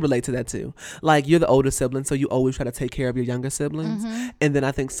could relate to that too. Like, you're the older sibling, so you always try to take care of your younger siblings. And then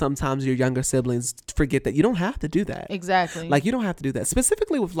I think sometimes your younger siblings forget that you don't have to do that. Exactly. Like, you don't have to do that,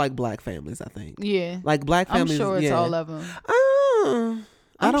 specifically with like black families, I think. Yeah. Like black families. I'm sure it's yeah. all of them.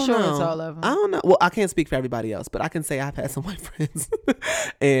 I don't sure know. it's all of 'em. I don't know. Well, I can't speak for everybody else, but I can say I've had some white friends,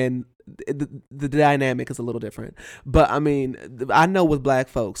 and the dynamic is a little different. But I mean, I know with black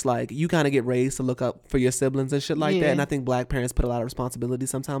folks, like, you kind of get raised to look up for your siblings and shit like that. Yeah. And I think black parents put a lot of responsibility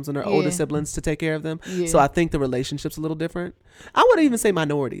sometimes on their older Yeah. siblings to take care of them. Yeah. So I think the relationship's a little different. I would even say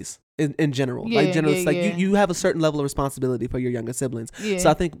minorities in general. Yeah, Like, generally, yeah, it's like yeah. you have a certain level of responsibility for your younger siblings. Yeah. So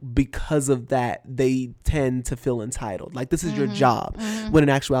I think because of that, they tend to feel entitled. Like, this is your Mm-hmm. job. When in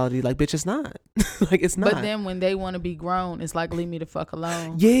actuality, like, bitch, it's not. Like, it's not. But then when they want to be grown, it's like, leave me the fuck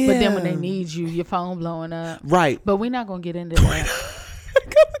alone. Yeah. But then when they need you, your phone blowing up. Right. But we're not going to get into that.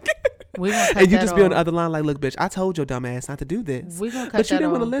 We're going to cut And you that just be on the off. other line like, look, bitch, I told your dumb ass not to do this. We're going to cut But you that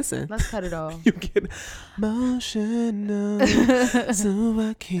didn't want to off. listen. Let's cut it off. You get emotional, so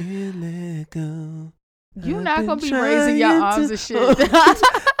I can't let go. You're I've not been going to be raising your trying arms to and shit.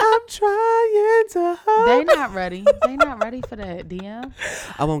 I'm trying to hold. They not ready. They not ready for that, DM.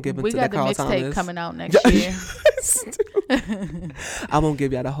 I won't give it We to got that the Carl mixtape Thomas. coming out next year. I won't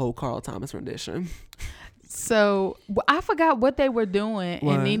give y'all the whole Carl Thomas rendition. So I forgot what they were doing,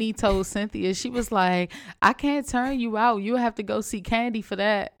 What? and Nene told Cynthia, she was like, "I can't turn you out. You have to go see Candy for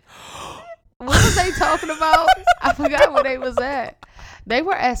that." What was they talking about? I forgot where they was at. They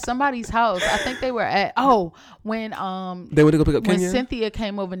were at somebody's house. I think they were at when They went to go pick up when Kenya? Cynthia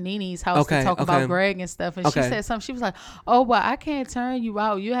came over Nene's house Okay, to talk okay. about Greg and stuff, and she Okay. said something. She was like, "Oh, well, I can't turn you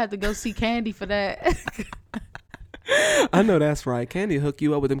out. You have to go see Candy for that." I know that's right. Candy hook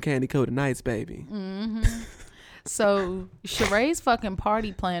you up with them candy coated nights, baby. So Sheree's fucking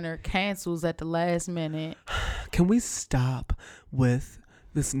party planner cancels at the last minute. Can we stop with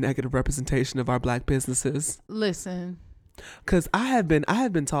this negative representation of our black businesses? Listen, Cause I have been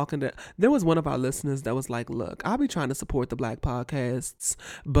talking to, there was one of our listeners that was like, look, I'll be trying to support the black podcasts,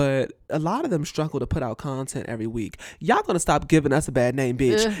 but a lot of them struggle to put out content every week. Y'all gonna stop giving us a bad name,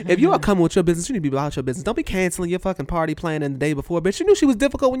 bitch. If you are coming with your business, you need to be about your business. Don't be canceling your fucking party planning the day before, bitch. You knew she was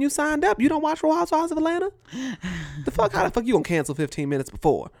difficult when you signed up. You don't watch Real Housewives of Atlanta? How the fuck you gonna cancel 15 minutes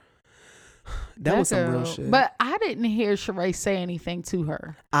before? That was some real shit. But I didn't hear Sheree say anything to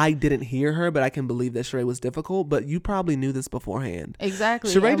her. I didn't hear her, but I can believe that Sheree was difficult. But you probably knew this beforehand. Exactly.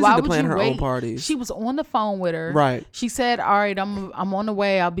 Sheree And just why need to would plan you her wait? own parties. She was on the phone with her. Right. She said, "All right, I'm on the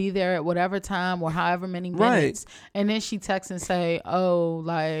way. I'll be there at whatever time or however many minutes." And then she texts and say, "Oh,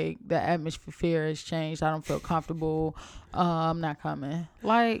 like the atmosphere has changed. I don't feel comfortable. I'm not coming."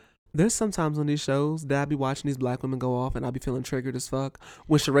 Like, There's sometimes on these shows that I be watching these black women go off and I be feeling triggered as fuck.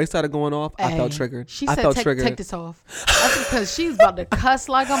 When Sheree started going off, I felt hey, triggered. She I said, felt take, triggered. take this off. That's because she's about to cuss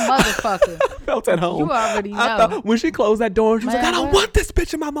like a motherfucker. I felt at home. You already I know. thought when she closed that door, she was Man, like, I don't what? want this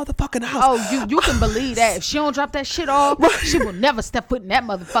bitch in my motherfucking house. Oh, you can believe that. If she don't drop that shit off, she will never step foot in that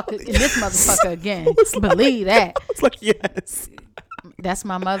motherfucker, in this motherfucker again. Believe that. It's like, yes. That's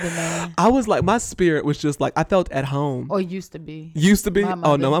my mother, man. I was like, my spirit was just like, I felt at home. Or used to be. Used to be? My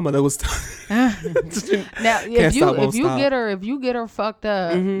Oh, no, mother. my mother was. Now, Can't stop, won't stop. if you get her fucked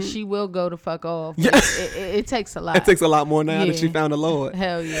up, she will go the fuck off. Yeah. It takes a lot. It takes a lot more now that she Yeah. found the Lord.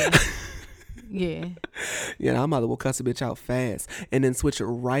 Hell yeah. Yeah. Yeah, our mother will cuss a bitch out fast and then switch it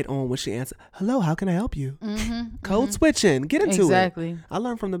right on when she answers, hello, how can I help you? Code switching. Get into Exactly. it. I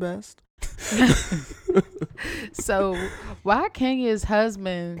learned from the best. So why Kenya's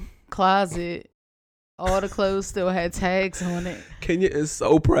husband closet, all the clothes still had tags on it? Kenya is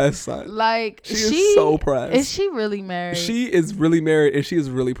so pressed, son. Like She is so pressed. Is she really married? She is really married and she is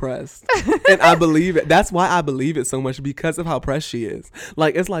really pressed. And I believe it. That's why I believe it so much, because of how pressed she is.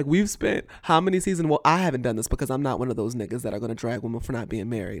 Like, it's like we've spent how many seasons? Well, I haven't done this because I'm not one of those niggas that are going to drag women for not being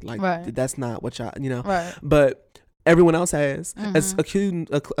married. Like, Right. that's not what y'all, Right. But everyone else has. As fucking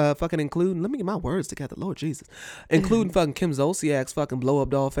including, let me get my words together, Lord Jesus. Including fucking Kim Zolciak's fucking blow up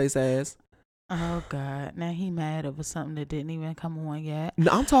doll face ass. Oh God! Now he mad over something that didn't even come on yet.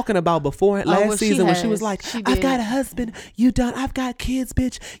 No, I'm talking about before last well, she season when she was has. like, She I've did. got a husband, you done. I've got kids,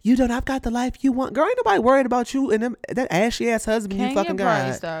 bitch, you done. I've got the life you want. Girl, ain't nobody worried about you and them, that ashy ass husband you Kenya fucking probably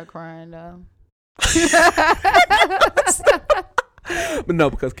got. start crying though. But no,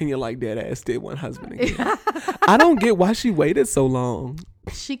 because Kenya like dead ass did one husband again. I don't get why she waited so long.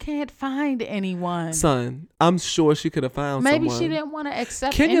 She can't find anyone. Son, I'm sure she could have found Maybe someone. she didn't want to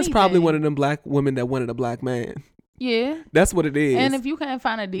accept. Kenya's probably anything. one of them black women that wanted a black man. Yeah. That's what it is. And if you can't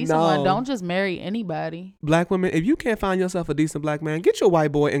find a decent No. one, don't just marry anybody. Black women, if you can't find yourself a decent black man, get your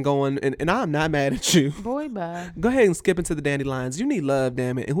white boy and go on. And I'm not mad at you. Boy, bye. Go ahead and skip into the dandelions. You need love,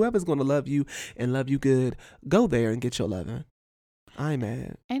 damn it. And whoever's going to love you and love you good, go there and get your loving. I ain't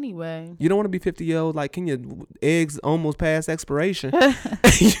mad. Anyway. You don't want to be 50-year-old like Kenya, eggs almost past expiration.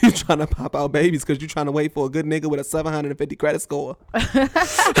 You trying to pop out babies because you trying to wait for a good nigga with a 750 credit score.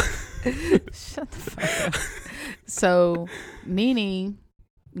 Shut the fuck up. So Nene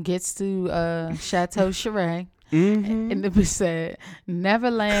gets to Chateau Sheree. And it was said,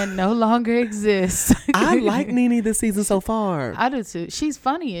 Neverland no longer exists. I like Nene this season so far. I do too. She's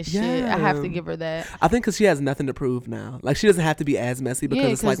funny as shit. I have to give her that. I think because she has nothing to prove now. Like, she doesn't have to be as messy because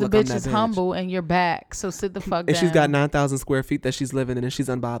Yeah, it's like, the look, I'm bitch that is bitch. humble and you're back. So sit the fuck And down. she's got 9,000 square feet that she's living in and she's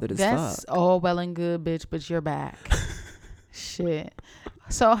unbothered as That's fuck. all well and good, bitch, but you're back. Shit.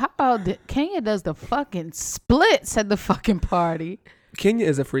 So how about Kenya does the fucking splits at the fucking party? Kenya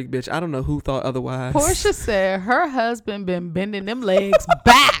is a freak bitch. I don't know who thought otherwise. Portia said her husband been bending them legs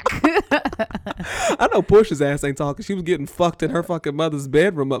back. I know Portia's ass ain't talking. She was getting fucked in her fucking mother's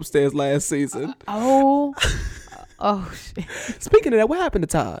bedroom upstairs last season. Oh shit. Speaking of that, what happened to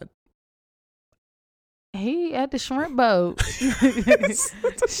Todd? He at the shrimp boat.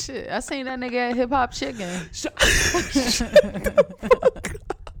 Shit, I seen that nigga at Hip Hop Chicken.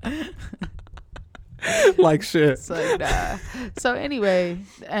 Like shit. It's like, nah. So anyway,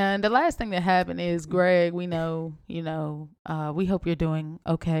 and the last thing that happened is Greg, we know, we hope you're doing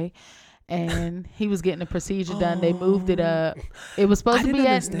okay. and he was getting the procedure done. They moved it up. It was supposed to be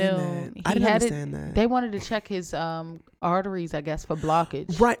at noon. I didn't understand that. They wanted to check his arteries, I guess, for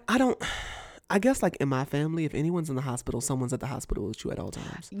blockage. Right. I guess like in my family, if anyone's in the hospital, someone's at the hospital with you at all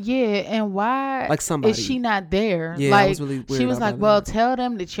times. Yeah, and why like somebody is she not there? Yeah, like, I was really weird. She was like, well, tell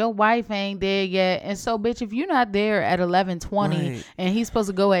them that your wife ain't there yet. And so, bitch, if you're not there at 11:20 and he's supposed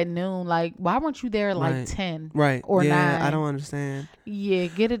to go at noon, like, why weren't you there at like 10? Right. Or 9? I don't understand. Yeah,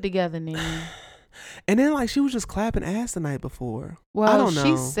 get it together, Nene. And then like she was just clapping ass the night before. Well, I don't know.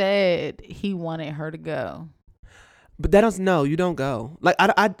 She said he wanted her to go. But that doesn't, no, you don't go. Like,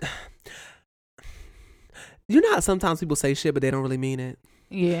 you know how sometimes people say shit, but they don't really mean it?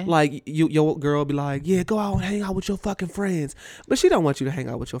 Yeah. Like, your girl be like, yeah, go out and hang out with your fucking friends. But she don't want you to hang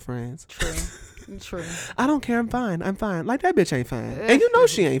out with your friends. True. I don't care. I'm fine. Like, that bitch ain't fine. And you know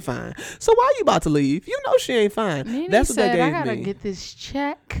she ain't fine. So why you about to leave? You know she ain't fine. Nene That's what said, they gave I gotta me. get this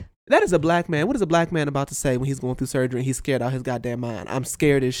check. That is a black man. What is a black man about to say when he's going through surgery and he's scared out his goddamn mind? I'm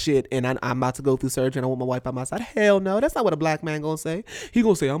scared as shit and I'm about to go through surgery and I want my wife by my side. Hell no. That's not what a black man gonna say. He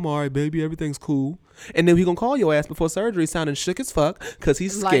gonna say, I'm all right, baby. Everything's cool. And then he gonna call your ass before surgery sounding shook as fuck because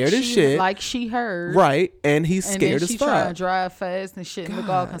he's scared as shit. Like she heard. Right. And he's scared as fuck. And then she trying to drive fast and shit and look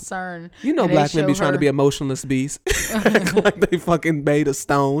all concerned. You know black men be trying to be emotionless beasts. Like they fucking made of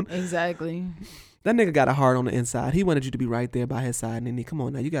stone. Exactly. That nigga got a heart on the inside. He wanted you to be right there by his side. And come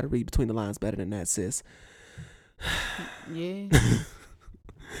on now, you got to read between the lines better than that, sis. Yeah.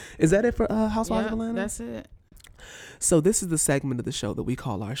 Is that it for Housewives of Atlanta? That's it. So this is the segment of the show that we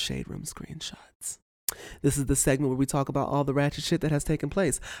call our Shade Room Screenshots. This is the segment where we talk about all the ratchet shit that has taken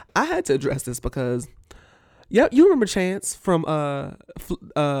place. I had to address this because, you remember Chance from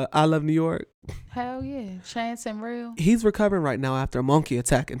I Love New York? Hell yeah. Chance and Real. He's recovering right now after a monkey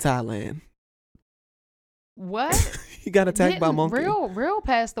attack in Thailand. What? He got attacked by a monkey. Real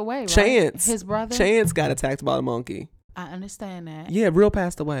passed away, right? Chance. His brother? Chance got attacked by a monkey. I understand that. Yeah, Real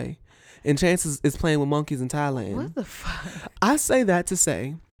passed away. And Chance is playing with monkeys in Thailand. What the fuck? I say that to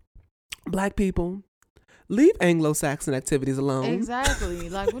say, black people, leave Anglo-Saxon activities alone. Exactly.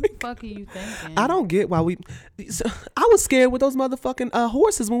 Like, what the fuck are you thinking? I don't get why I was scared with those motherfucking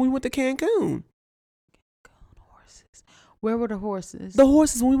horses when we went to Cancun. Where were the horses? The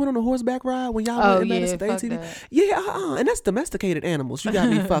horses when we went on the horseback ride when y'all went and met us at the ATV. that. Yeah, and that's domesticated animals. You got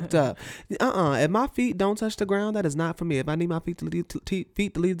me fucked up. If my feet don't touch the ground, that is not for me. If I need my feet to leave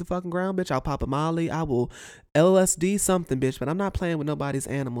the fucking ground, bitch, I'll pop a Molly. I will LSD something, bitch. But I'm not playing with nobody's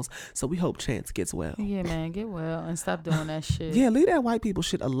animals. So we hope Chance gets well. Yeah, man, get well and stop doing that shit. Yeah, leave that white people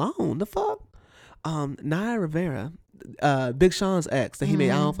shit alone. The fuck? Naya Rivera, Big Sean's ex that he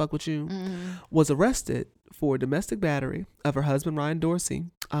made I Don't Fuck With You, was arrested for domestic battery of her husband, Ryan Dorsey.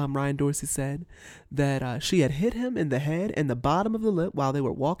 Ryan Dorsey said that she had hit him in the head and the bottom of the lip while they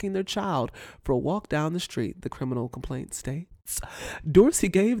were walking their child for a walk down the street, the criminal complaint states. Dorsey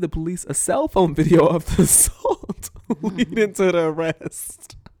gave the police a cell phone video of the assault leading to the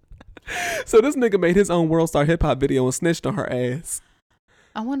arrest. So this nigga made his own World Star Hip Hop video and snitched on her ass.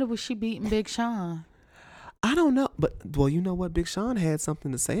 I wonder was she beating Big Sean? I don't know, but well, you know what? Big Sean had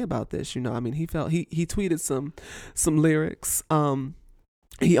something to say about this. You know, I mean, he tweeted some lyrics.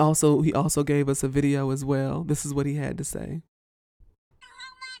 He also gave us a video as well. This is what he had to say.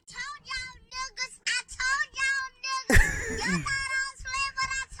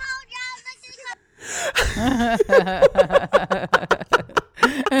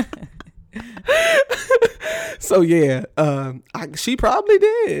 So yeah, she probably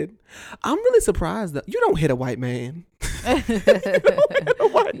did. I'm really surprised that you don't hit a white man.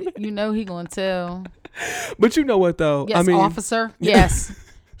 You know he gonna tell. But you know what though? Yes, I mean, officer. Yes,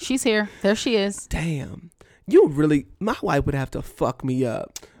 she's here. There she is. Damn, you really. My wife would have to fuck me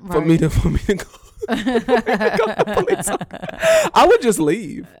up for Right. me to go. To police. I would just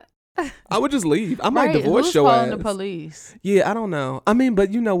leave. I might divorce Who's your calling ass. the police? Yeah, I don't know. I mean,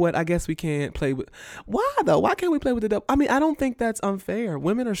 but you know what? I guess we can't play with. Why though? Why can't we play with the devil? I mean, I don't think that's unfair.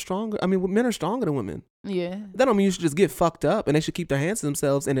 Women are stronger. I mean, men are stronger than women. Yeah. That don't mean you should just get fucked up and they should keep their hands to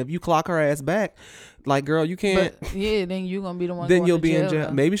themselves. And if you clock her ass back, like, girl, you can't. But yeah, then you gonna be the one. Then going you'll to be in jail.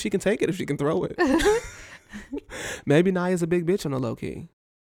 though. Maybe she can take it if she can throw it. Maybe Naya's a big bitch on the low key.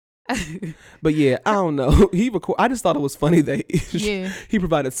 But yeah, I don't know. I just thought it was funny that he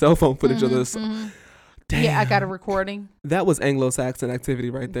provided cell phone footage of this. Damn. Yeah, I got a recording. That was Anglo-Saxon activity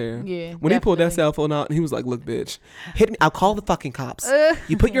right there. Yeah, When he pulled that definitely. cell phone out, he was like, look, bitch, hit me. I'll call the fucking cops.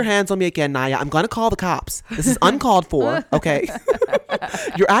 You put your hands on me again, Naya. I'm going to call the cops. This is uncalled for, okay?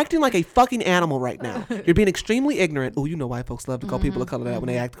 You're acting like a fucking animal right now. You're being extremely ignorant. Oh, you know white folks love to call people of color that when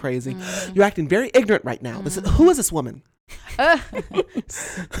they act crazy. You're acting very ignorant right now. Who is this woman?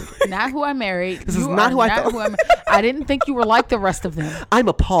 Not who I married. This is not who I thought. I didn't think you were like the rest of them. I'm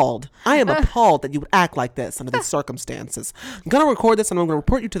appalled. I am appalled that you would act like this under these circumstances. I'm gonna record this and I'm gonna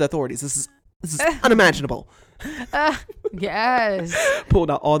report you to the authorities. This is unimaginable. Yes.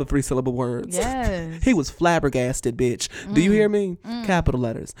 Pulled out all the 3-syllable words. Yes. He was flabbergasted, bitch. Do you hear me? Capital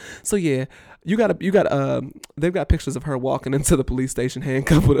letters. So yeah, you got they've got pictures of her walking into the police station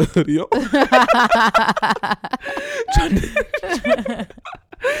handcuffed with a hoodie on.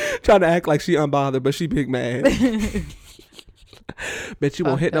 trying to act like she unbothered, but she big mad. Bet you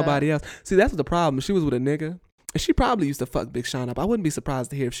won't hit nobody else. See, that's the problem. She was with a nigga. And she probably used to fuck Big Sean up. I wouldn't be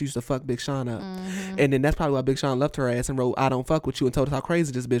surprised to hear if she used to fuck Big Sean up. And then that's probably why Big Sean left her ass and wrote, "I don't fuck with you," and told us how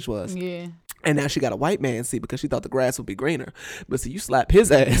crazy this bitch was. Yeah. And now she got a white man seat because she thought the grass would be greener. But see, you slap his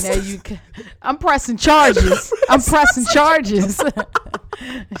ass. Now I'm pressing charges. I'm pressing charges.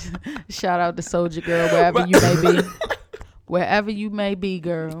 Shout out to Soldier Girl, wherever you may be. Wherever you may be,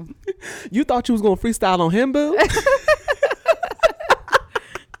 girl. You thought you was going to freestyle on him, boo?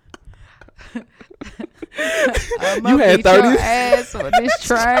 You had 30 your ass on this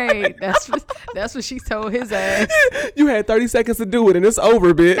train. That's what she told his ass. You had 30 seconds to do it, and it's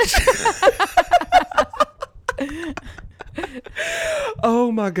over, bitch.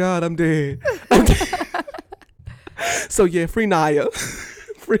 Oh my God, I'm dead. So yeah, free Naya.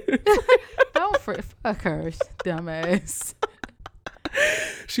 Don't fuck her, dumbass.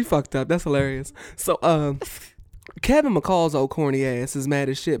 She fucked up. That's hilarious. So Kevin McCall's old corny ass is mad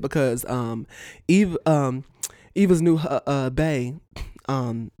as shit because Eva's new bae,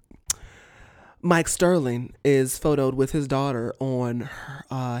 Mike Sterling, is photoed with his daughter on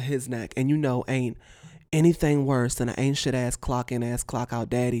his neck, and ain't anything worse than an ain't shit ass clock in ass clock out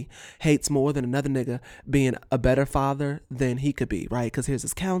daddy hates more than another nigga being a better father than he could be, right? Because here's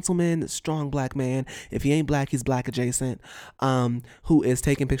this councilman, this strong black man. If he ain't black, he's black adjacent, who is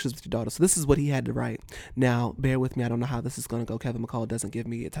taking pictures with your daughter. So this is what he had to write. Now, bear with me. I don't know how this is going to go. Kevin McCall doesn't give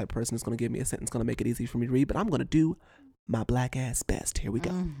me a type of person that's going to give me a sentence going to make it easy for me to read, but I'm going to do my black ass best. Here we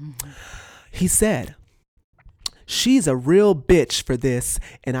go. He said, "She's a real bitch for this,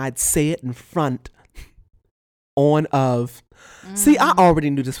 and I'd say it in front on of." See, I already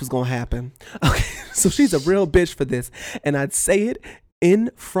knew this was gonna happen. Okay, so she's a real bitch for this, and I'd say it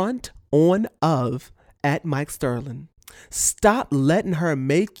in front on of at Mike Sterling. Stop letting her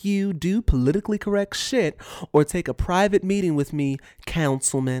make you do politically correct shit or take a private meeting with me,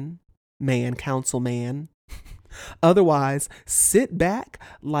 councilman. Otherwise, sit back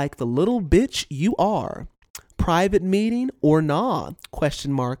like the little bitch you are. Private meeting or nah?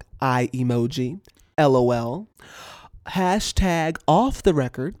 Question mark, eye emoji. LOL. Hashtag off the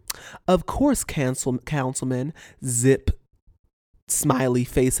record. Of course, councilman. Zip smiley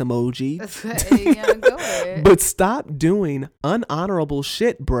face emoji. Yeah, go ahead. But stop doing unhonorable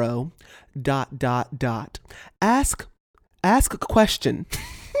shit, bro. ... Ask a question.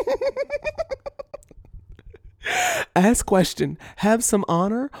 Ask question. Have some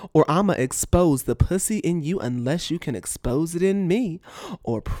honor, or I'ma expose the pussy in you unless you can expose it in me,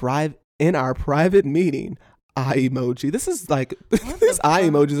 or in our private meeting. Eye emoji. This is like these eye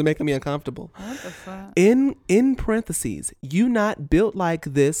emojis are making me uncomfortable. What the fuck? In parentheses, you not built like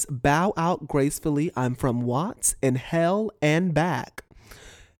this. Bow out gracefully. I'm from Watts and hell and back.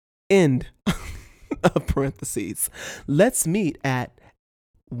 End of parentheses. Let's meet at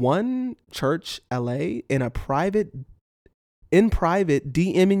One Church LA in private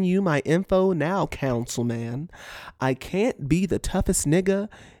DMing you my info now, councilman. I can't be the toughest nigga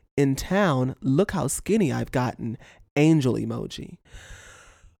in town. Look how skinny I've gotten. Angel emoji.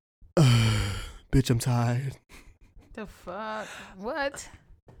 Bitch, I'm tired. The fuck? What?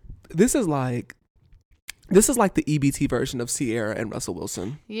 This is like the EBT version of Sierra and Russell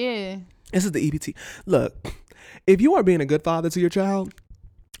Wilson. Yeah. This is the EBT. Look, if you are being a good father to your child,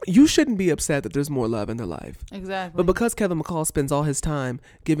 you shouldn't be upset that there's more love in their life. Exactly. But because Kevin McCall spends all his time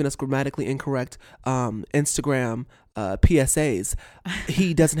giving us grammatically incorrect Instagram PSAs,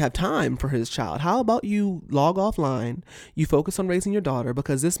 he doesn't have time for his child. How about you log offline, you focus on raising your daughter,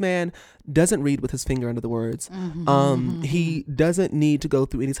 because this man doesn't read with his finger under the words. He doesn't need to go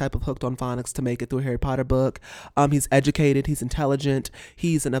through any type of hooked on phonics to make it through a Harry Potter book. He's educated, he's intelligent,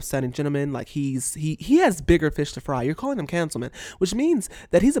 he's an upstanding gentleman. Like he has bigger fish to fry. You're calling him councilman, which means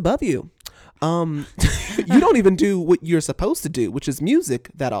that he's above you. You don't even do what you're supposed to do, which is music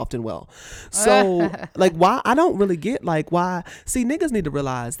that often well. So like, why? I don't really get like why. See, niggas need to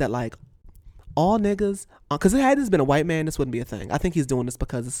realize that like all niggas, because had this been a white man, this wouldn't be a thing. I think he's doing this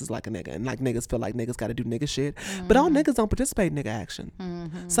because this is like a nigga, and like niggas feel like niggas got to do nigga shit. But all niggas don't participate in nigga action.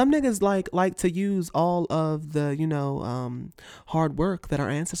 Some niggas like to use all of the hard work that our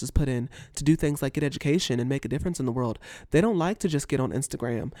ancestors put in to do things like get education and make a difference in the world. They don't like to just get on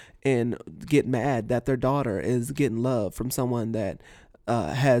Instagram and get mad that their daughter is getting love from someone that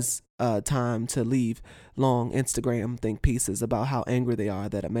has time to leave long Instagram think pieces about how angry they are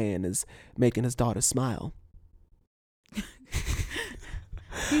that a man is making his daughter smile.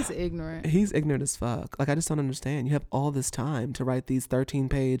 He's ignorant. He's ignorant as fuck. Like, I just don't understand. You have all this time to write these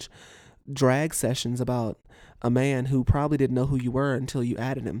 13-page drag sessions about a man who probably didn't know who you were until you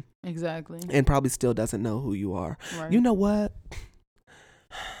added him. Exactly. And probably still doesn't know who you are. Right. You know what?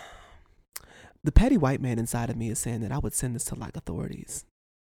 The petty white man inside of me is saying that I would send this to like authorities.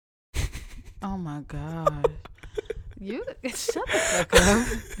 Oh my God. You shut the fuck up.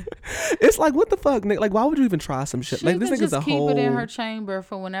 It's like, what the fuck, Nick? Like, why would you even try some shit? She Like, this could nigga's just a keep whole. it in her chamber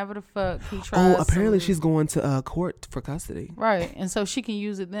for whenever the fuck he tries. Oh, apparently some- she's going to court for custody. right, and so she can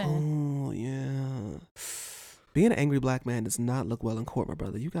use it then. Oh yeah. Being an angry black man does not look well in court, my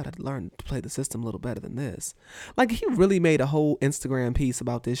brother. You gotta learn to play the system a little better than this. Like, he really made a whole Instagram piece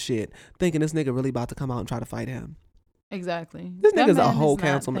about this shit, thinking this nigga really about to come out and try to fight him. Exactly. This That nigga's a man whole is not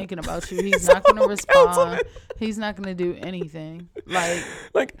councilman. thinking about you. He's not gonna respond. He's not gonna do anything.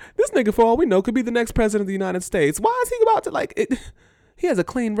 Like, this nigga, for all we know, could be the next president of the United States. Why is he about to, like, it? He has a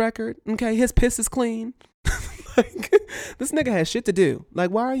clean record, okay? His piss is clean. Like, this nigga has shit to do.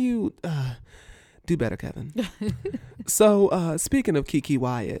 Like, why are you... do better, Kevin. So, speaking of Kiki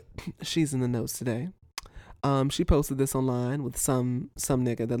Wyatt, she's in the notes today. She posted this online with some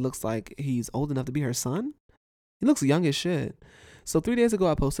nigga that looks like he's old enough to be her son. He looks young as shit. So 3 days ago,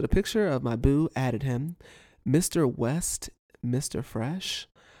 I posted a picture of my boo, added him, Mr. West, Mr. Fresh.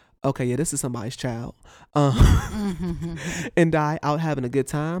 Okay, yeah, this is somebody's child. And I out having a good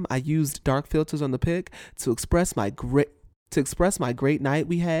time. I used dark filters on the pic to express my great night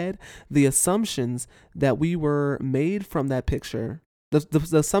we had. The assumptions that we were made from that picture.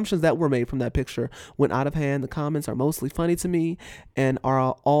 The assumptions that were made from that picture went out of hand. The comments are mostly funny to me and are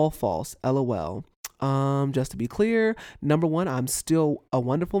all false. LOL. Just to be clear, number one, I'm still a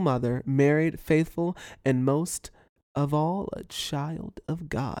wonderful mother, married, faithful, and most of all, a child of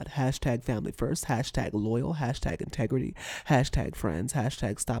God. Hashtag family first, hashtag loyal, hashtag integrity, hashtag friends,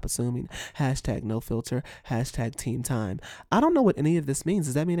 hashtag stop assuming, hashtag no filter, hashtag team time. I don't know what any of this means.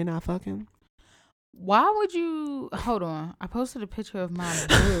 Does that mean they're not fucking? Why would you... Hold on. I posted a picture of my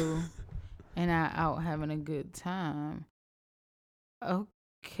boo and I out having a good time.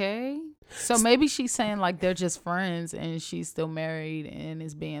 Okay. So maybe she's saying like they're just friends and she's still married and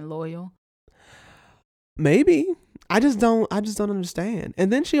is being loyal. Maybe. I just don't understand.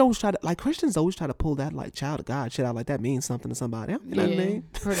 And then she always try to, like, Christians always try to pull that like child of God shit out like that means something to somebody. You know what I mean?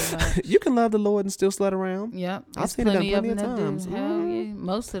 Pretty much. You can love the Lord and still slut around. Yep. I've seen it done plenty of them that times. do. Hell yeah.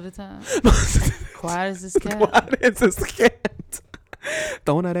 Most of the time. Quiet as this cat. Quiet as this cat.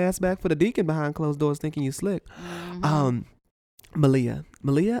 Throwing that ass back for the deacon behind closed doors thinking you slick. Mm-hmm. Malia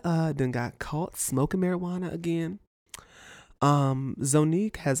then got caught smoking marijuana again.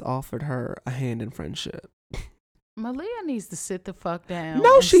 Zonique has offered her a hand in friendship. Malia needs to sit the fuck down.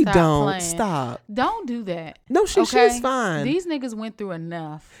 No, and she stop don't. playing. Stop. Don't do that. No, she's fine. These niggas went through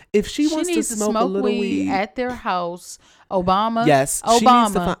enough. If she wants needs to smoke a little weed at their house, Obama. Yes, she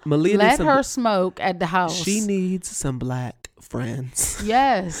needs to Malia let needs some, her smoke at the house. She needs some black friends.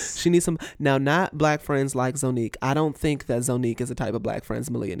 Yes. She needs some. Now, not black friends like Zonique. I don't think that Zonique is the type of black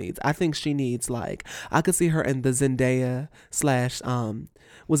friends Malia needs. I think she needs, like, I could see her in the Zendaya /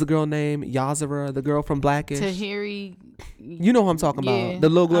 was the girl named Yazara, the girl from Blackish? Tahiri. You know who I'm talking about. The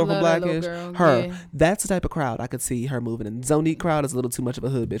little girl from Blackish. Girl, her. yeah. That's the type of crowd I could see her moving in. Zonique crowd is a little too much of a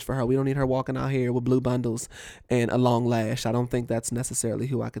hood bitch for her. We don't need her walking out here with blue bundles and a long lash. I don't think that's necessarily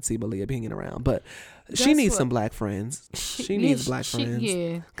who I could see Malia being around. But she needs some black friends. She needs black friends.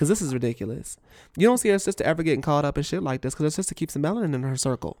 Yeah. Because this is ridiculous. You don't see her sister ever getting caught up in shit like this because her sister keeps the melanin in her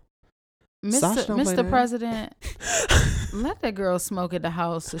circle. Mr. President, let that girl smoke at the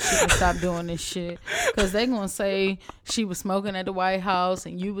house so she can stop doing this shit. Because they going to say she was smoking at the White House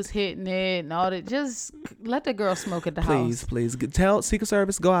and you was hitting it and all that. Just let that girl smoke at the house. Please. Tell Secret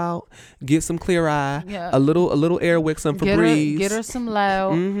Service, go out, get some Clear Eye, Yeah. a little Airwick, some Febreze. Get her some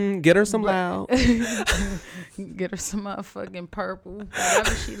loud. Get her some loud. Get her some motherfucking purple.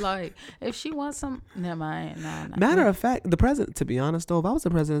 Whatever she like. If she wants some, never mind. Nah. Matter of fact, the president, to be honest though, if I was the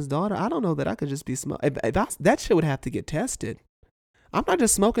president's daughter, I don't know that I could just be smoking. That shit would have to get tested. I'm not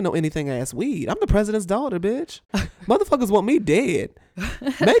just smoking no anything ass weed. I'm the president's daughter, bitch. Motherfuckers want me dead.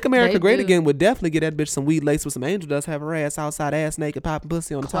 Make America Great Again would definitely get that bitch some weed laced with some angel dust, have her ass outside, ass naked, popping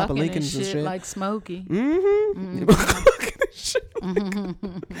pussy on the top of Lincolns and shit. Like Smokey. In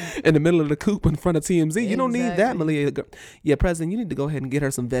the middle of the coop in front of TMZ. You don't need that, Malia. Yeah, President, you need to go ahead and get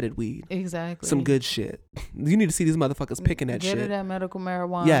her some vetted weed. Exactly. Some good shit. You need to see these motherfuckers picking that shit. Get her that medical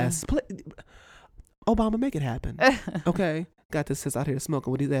marijuana. Yes. Obama, make it happen. Okay. Got this sis out here smoking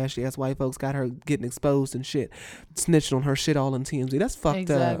with these ashy ass white folks. Got her getting exposed and shit. Snitching on her shit all on TMZ. That's fucked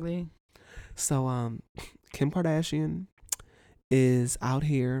up. So, Kim Kardashian is out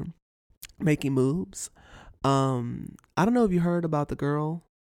here making moves. I don't know if you heard about the girl.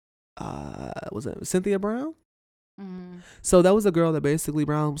 Was it Cynthia Brown? So that was a girl that basically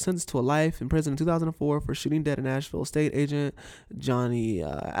Brown was sentenced to a life in prison in 2004 for shooting dead a Nashville state agent, Johnny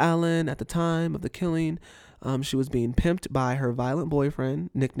Allen, at the time of the killing. She was being pimped by her violent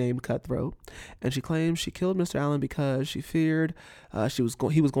boyfriend, nicknamed Cutthroat, and she claims she killed Mr. Allen because she feared he was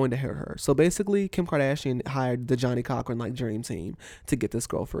going to hurt her. So basically, Kim Kardashian hired the Johnny Cochran dream team to get this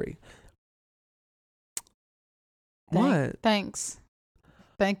girl free. Thanks.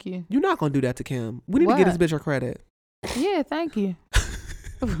 Thank you. You're not gonna do that to Kim. We need to get this bitch her credit. Yeah, thank you.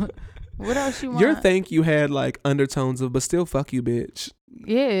 What else you want? Your thank you had undertones of, but still fuck you, bitch.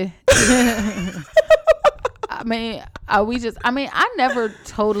 Yeah. I never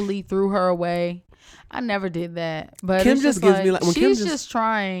totally threw her away. I never did that. But Kim it's just just gives me she's just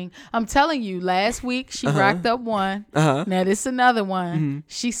trying. I'm telling you, last week she racked up one. Now this another one.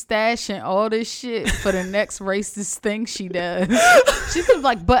 She's stashing all this shit for the next racist thing she does. She's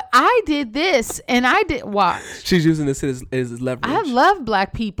like, but I did this and I did watch. She's using this as leverage. I love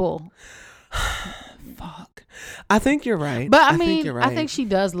black people. Fuck. I think you're right. But I think she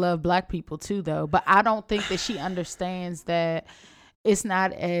does love black people too, though. But I don't think that she understands that it's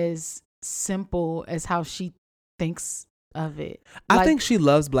not as simple as how she thinks of it. I think she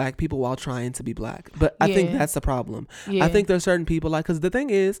loves black people while trying to be black, but I think that's the problem. I think there's certain people because the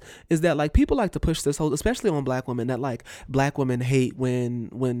thing is that people like to push this whole, especially on black women, that black women hate when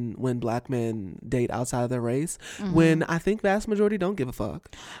black men date outside of their race, when I think vast majority don't give a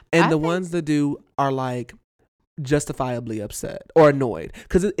fuck, and the ones that do are justifiably upset or annoyed,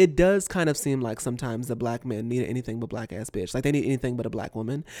 because it does kind of seem like sometimes the black men need anything but black ass bitch, they need anything but a black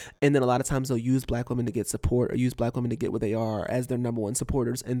woman, and then a lot of times they'll use black women to get support or use black women to get what they are as their number one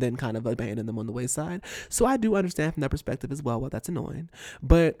supporters and then kind of abandon them on the wayside. So I do understand from that perspective as well. That's annoying,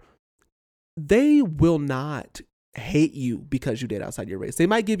 but they will not hate you because you date outside your race. They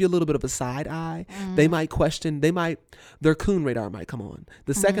might give you a little bit of a side eye. They might question, their coon radar might come on.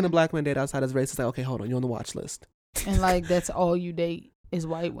 The second a black man date outside his race, it's like, okay, hold on, you're on the watch list. And that's all you date is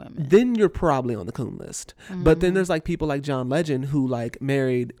white women. Then you're probably on the coon list. But then there's people like John Legend who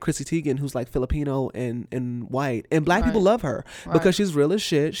married Chrissy Teigen, who's Filipino and white, and black people love her because she's real as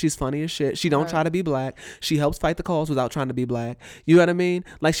shit. She's funny as shit. She don't try to be black. She helps fight the cause without trying to be black. You know what I mean?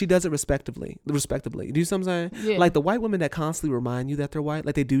 She does it respectively. Do you see what I'm saying? Yeah. The white women that constantly remind you that they're white,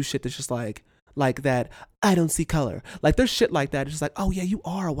 they do shit that's just like that, I don't see color. There's shit like that. It's just oh yeah, you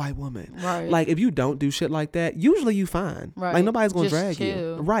are a white woman. Right. If you don't do shit like that, usually you fine. Right. Nobody's gonna drag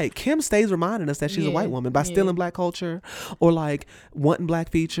you. Right. Kim stays reminding us that she's a white woman by stealing black culture or wanting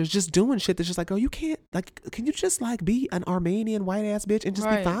black features, just doing shit that's just oh, you can't can you just be an Armenian white ass bitch and just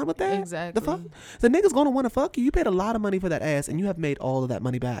be fine with that? Exactly. The fuck? The nigga's gonna want to fuck you. You paid a lot of money for that ass and you have made all of that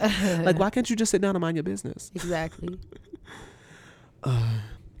money back. Why can't you just sit down and mind your business? Exactly.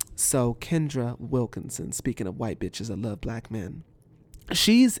 So Kendra Wilkinson, speaking of white bitches that love black men,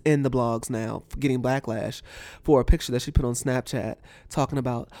 she's in the blogs now getting backlash for a picture that she put on Snapchat talking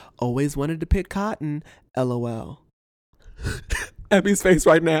about always wanted to pick cotton, LOL. Abby's face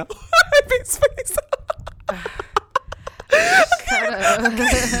right now. Abby's face. Shut up.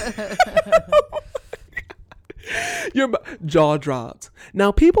 Your jaw dropped.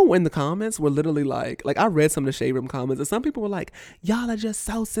 Now people in the comments were literally I read some of the Shade Room comments and some people were like, y'all are just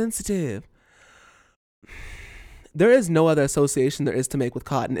so sensitive. There is no other association there is to make with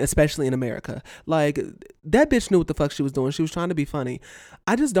cotton, especially in America. That bitch knew what the fuck she was doing. She was trying to be funny.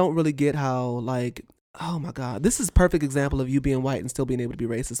 I just don't really get how oh my God, this is a perfect example of you being white and still being able to be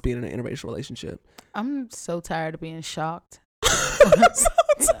racist, being in an interracial relationship. I'm so tired of being shocked.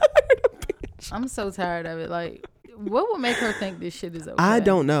 I'm so tired of it. What would make her think this shit is okay? I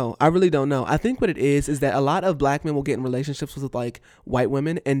don't know. I really don't know. I think what it is that a lot of black men will get in relationships with white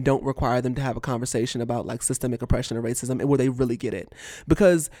women and don't require them to have a conversation about systemic oppression and racism, where they really get it.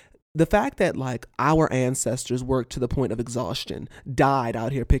 Because the fact that like our ancestors worked to the point of exhaustion, died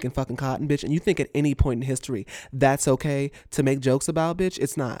out here picking fucking cotton, bitch, and you think at any point in history that's okay to make jokes about, bitch,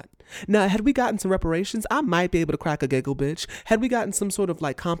 it's not. Now, had we gotten some reparations, I might be able to crack a giggle, bitch. Had we gotten some sort of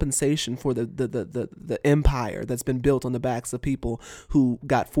like compensation for the empire that's been built on the backs of people who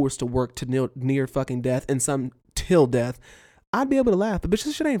got forced to work to near fucking death and some till death, I'd be able to laugh. But bitch,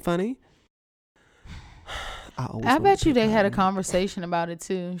 this shit ain't funny. I bet you they had a conversation about it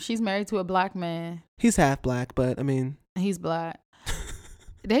too. She's married to a black man. He's half black, but I mean, he's black.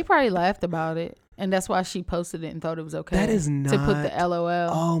 They probably laughed about it, and that's why she posted it and thought it was okay. That is not to put the LOL.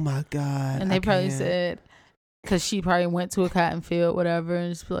 Oh my god! And they probably said, because she probably went to a cotton field, whatever,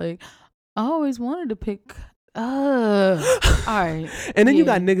 and just be like, I always wanted to pick. All right. And then you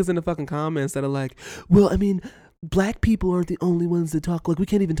got niggas in the fucking comments that are like, well, I mean, black people aren't the only ones that talk. Like, we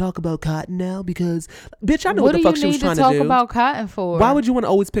can't even talk about cotton now because, bitch, I know what the fuck she was trying to do. What do you need to talk about cotton for? Why would you want to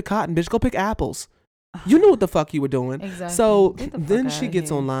always pick cotton, bitch? Go pick apples. You knew what the fuck you were doing. Exactly. So then she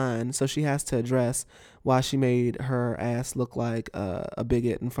gets online, so she has to address why she made her ass look like a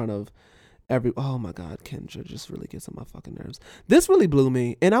bigot in front of oh my god, Kendra just really gets on my fucking nerves. This really blew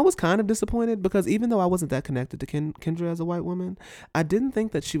me, and I was kind of disappointed because even though I wasn't that connected to Kendra as a white woman, I didn't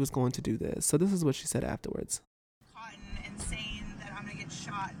think that she was going to do this. So this is what she said afterwards. And saying that I'm going to get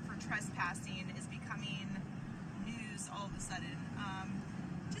shot for trespassing is becoming news all of a sudden.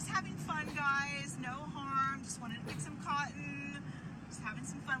 Just having fun, guys. No harm. Just wanted to pick some cotton. Just having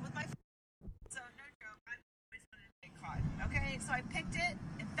some fun with my So no joke. I always wanted to pick cotton. Okay, so I picked it.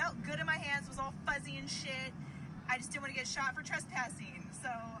 It felt good in my hands. It was all fuzzy and shit. I just didn't want to get shot for trespassing. So,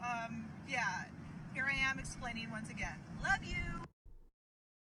 yeah. Here I am explaining once again. Love you.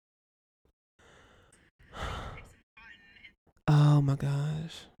 Oh my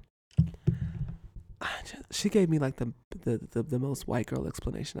gosh. She gave me like the most white girl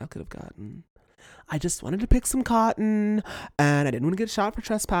explanation I could have gotten. I just wanted to pick some cotton and I didn't want to get shot for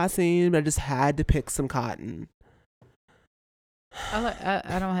trespassing, but I just had to pick some cotton.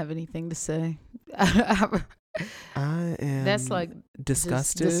 I don't have anything to say. I am that's like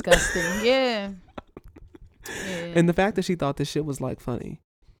disgusted. Disgusting. Yeah. And the fact that she thought this shit was like funny.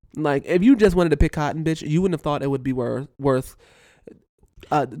 Like, if you just wanted to pick cotton, bitch, you wouldn't have thought it would be worth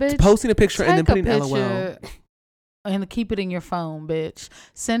bitch, posting a picture and then putting LOL. And keep it in your phone, bitch.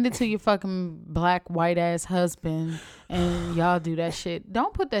 Send it to your fucking black white ass husband and y'all do that shit.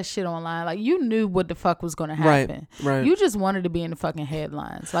 Don't put that shit online. Like, you knew what the fuck was gonna happen. Right. You just wanted to be in the fucking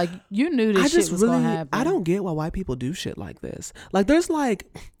headlines. Like, you knew this shit was gonna happen. I don't get why white people do shit like this. Like, there's like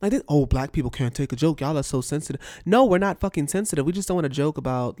this, oh, black people can't take a joke. Y'all are so sensitive. No, we're not fucking sensitive. We just don't want to joke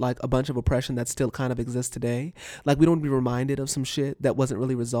about like a bunch of oppression that still kind of exists today. Like, we don't want to be reminded of some shit that wasn't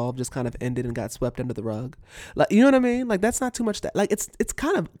really resolved, just kind of ended and got swept under the rug. Like, you know what I mean? Like, that's not too much. That like, it's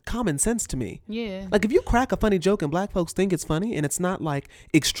kind of common sense to me. Yeah. Like, if you crack a funny joke and black folks think it's funny and it's not like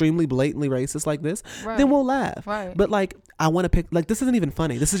extremely blatantly racist like this, then we'll laugh. Right. But like, I want to pick, like, this isn't even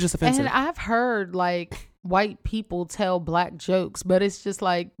funny. This is just offensive. And I've heard like white people tell black jokes, but it's just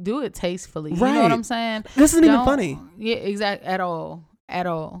like, do it tastefully. Right. You know what I'm saying? This isn't even funny. Yeah, exactly. At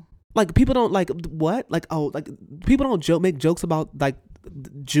all. Like, people don't like what? Like, oh, like people don't make jokes about like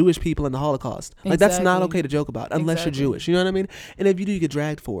Jewish people in the Holocaust. Like, that's not okay to joke about unless you're Jewish. You know what I mean? And if you do, you get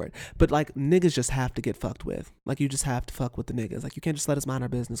dragged for it. But like, niggas just have to get fucked with. Like, you just have to fuck with the niggas. Like, you can't just let us mind our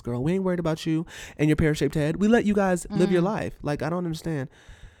business, girl. We ain't worried about you and your pear-shaped head. We let you guys live your life. Like, I don't understand.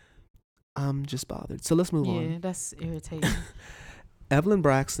 I'm just bothered. So let's move on. Yeah, that's irritating. Evelyn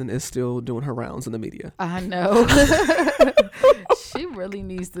Braxton is still doing her rounds in the media. I know. She really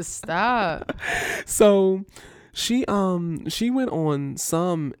needs to stop. So she went on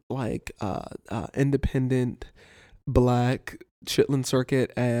some like independent black Chitlin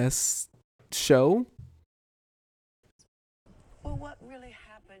Circuit ass show. Well, what really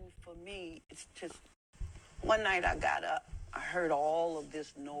happened for me is just one night I got up. I heard all of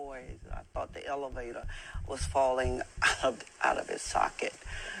this noise. I thought the elevator was falling out of its socket.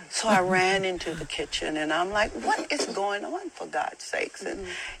 So I ran into the kitchen and I'm like, what is going on, for God's sakes? And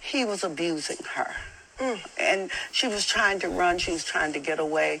he was abusing her. And she was trying to run. She was trying to get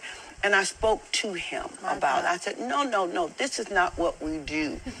away. And I spoke to him about it. I said, no, this is not what we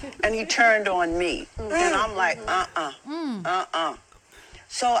do. And he turned on me. And I'm like,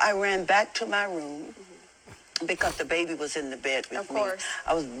 So I ran back to my room because the baby was in the bed with me.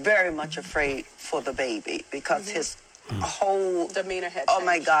 I was very much afraid for the baby because his whole demeanor had changed. Oh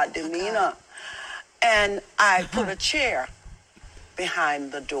my God, demeanor. And I put a chair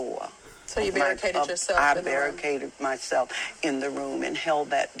behind the door. So you barricaded yourself I in the barricaded myself in the room and held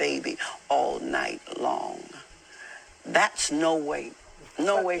that baby all night long. That's no way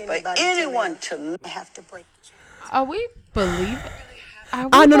No way for anyone to have to break. Are we believe? No.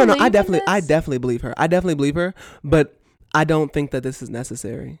 I believing definitely believe her. I definitely believe her, but I don't think that this is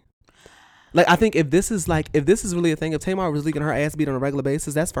necessary. Like, I think if this is really a thing, if Tamar was leaking her ass beat on a regular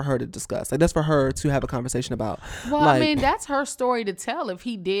basis, that's for her to discuss. Like, that's for her to have a conversation about. Well, like, I mean, that's her story to tell if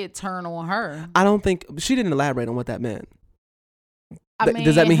he did turn on her. I don't think she didn't elaborate on what that meant. I mean,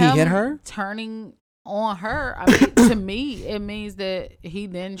 does that mean he him hit her? Turning on her, I mean, to me, it means that he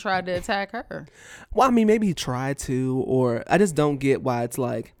then tried to attack her. Well, I mean, maybe he tried to, or I just don't get why it's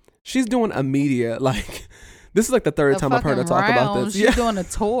like she's doing a media like. This is like the third time I've heard her talk about this. She's doing a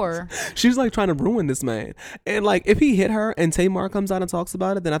tour. She's like trying to ruin this man. And like, if he hit her and Tamar comes out and talks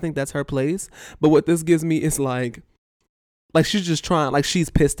about it, then I think that's her place. But what this gives me is like she's just trying, like she's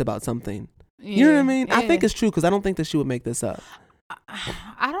pissed about something. Yeah, you know what I mean? Yeah. I think it's true because I don't think that she would make this up.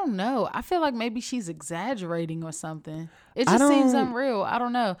 I don't know. I feel like maybe she's exaggerating or something. It just seems unreal. I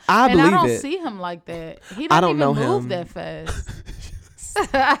don't know. I don't it. see him like that. He doesn't even move that fast.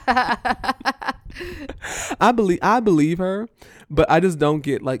 I believe her, but I just don't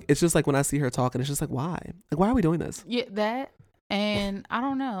get, like, it's just like when I see her talking, it's just like, why? Like, why are we doing this? Yeah, that. And I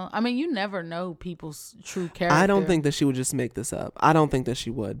don't know. I mean, you never know people's true character. I don't think that she would just make this up. I don't think that she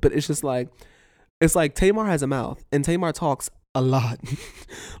would. But it's just like, it's like Tamar has a mouth and Tamar talks a lot.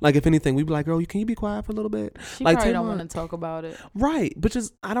 Like, if anything, we'd be like, girl, can you be quiet for a little bit? She like, probably Tamar, don't want to talk about it. Right. But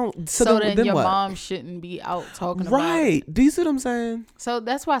just, I don't. So then your what? mom shouldn't be out talking about it. Right. Do you see what I'm saying? So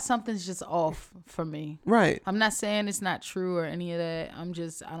that's why something's just off for me. Right. I'm not saying it's not true or any of that. I'm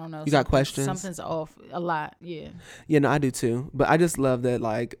just, I don't know. You got questions? Something's off a lot. Yeah. Yeah, no, I do too. But I just love that,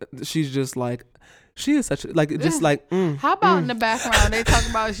 like, she's just like, she is such a, like, just like, How about in the background, they talk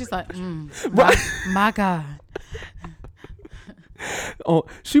about, she's like, right. my God. Oh,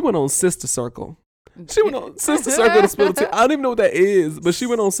 she went on Sister Circle. She went on Sister Circle to spill the tea. I don't even know what that is, but she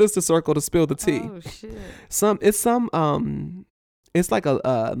went on Sister Circle to spill the tea. Oh shit! It's like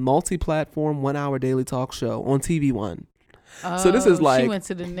a multi-platform 1 hour daily talk show on TV One. Oh, so this is like she went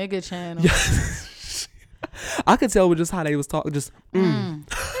to the nigga channel. Yes. I could tell with just how they was talking. Just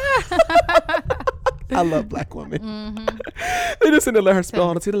I love black women. Mm-hmm. They just didn't let her spill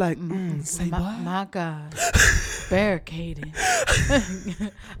all the tea. They're like, say what? My God, barricaded.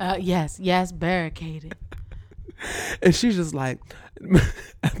 Yes, barricaded. And she's just like,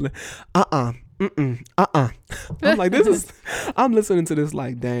 I'm like, I'm listening to this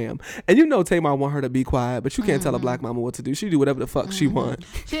like, damn. And you know Tamar want her to be quiet, but you can't tell a black mama what to do. She do whatever the fuck she want.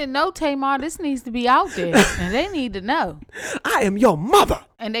 She didn't know, Tamar, this needs to be out there. And they need to know. I am your mother.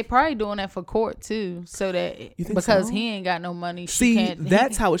 And they probably doing that for court too. So that because he ain't got no money.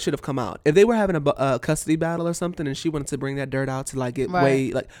 That's how it should have come out. If they were having a custody battle or something and she wanted to bring that dirt out to like get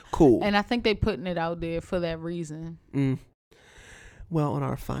way like cool. And I think they putting it out there for that reason. Well, on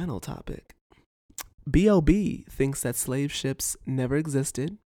our final topic, B.O.B. thinks that slave ships never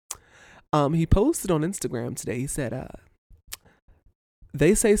existed. He posted on Instagram today. He said,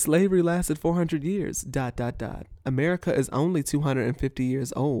 they say slavery lasted 400 years, ... America is only 250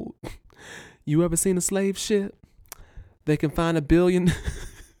 years old. You ever seen a slave ship? They can find a billion...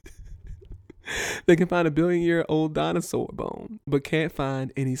 They can find a billion-year-old dinosaur bone, but can't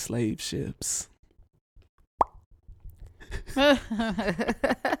find any slave ships.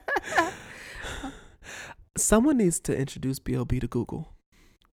 Someone needs to introduce B.O.B. to Google.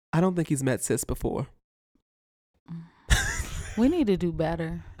 I don't think he's met sis before. We need to do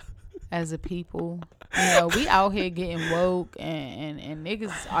better as a people. You know, we out here getting woke and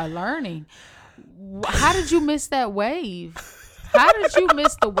niggas are learning. How did you miss that wave? How did you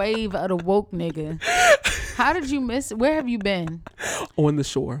miss the wave of the woke nigga? How did you miss? Where have you been? On the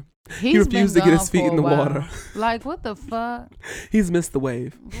shore. He refused to get his feet in the water. Like, what the fuck? He's missed the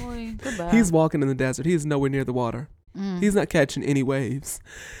wave. Boy, goodbye. He's walking in the desert. He's nowhere near the water. He's not catching any waves.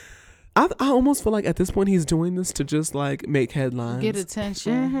 I almost feel like at this point he's doing this to just like make headlines. Get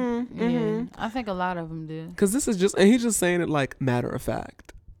attention. Yeah. I think a lot of them do. Because this is just, and he's just saying it like matter of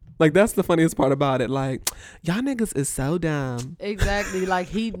fact. Like, that's the funniest part about it. Like, y'all niggas is so dumb. Exactly. Like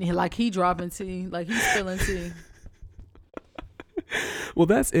he dropping tea. Like he's spilling tea. Well,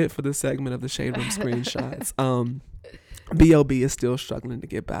 that's it for this segment of the Shade Room Screenshots. B.O.B. is still struggling to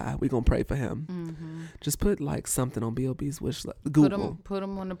get by. We're going to pray for him. Just put like something on B.O.B.'s wish list. Google. Put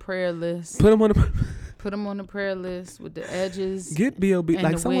him on the prayer list. Put him on the prayer list with the edges. Get B.O.B. And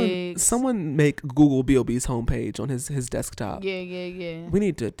like the someone make Google B.O.B.'s homepage on his desktop. Yeah. We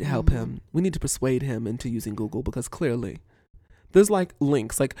need to help him. We need to persuade him into using Google because clearly There's like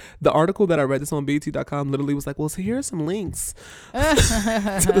links. Like the article that I read this on BET.com literally was like, well, so here are some links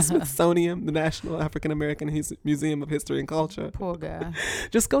to the Smithsonian, the National African American Museum of History and Culture. Poor guy.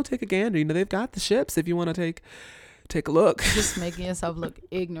 Just go take a gander. You know, they've got the ships if you want to take a look. Just making yourself look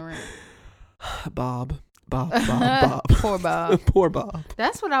ignorant. Bob. Poor Bob. Poor Bob.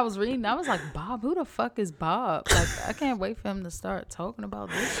 That's what I was reading. I was like, Bob, who the fuck is Bob? Like, I can't wait for him to start talking about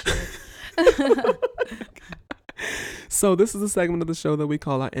this shit. So this is a segment of the show that we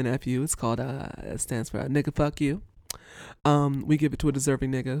call our NFU. It's called it stands for nigga fuck you. We give it to a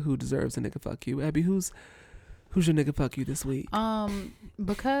deserving nigga who deserves a nigga fuck you. Abby, who's your nigga fuck you this week?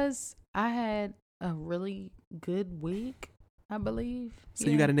 Because I had a really good week, I believe. So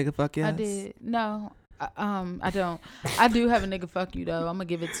you got a nigga fuck yes? I did. No, I don't. I do have a nigga fuck you though. I'm gonna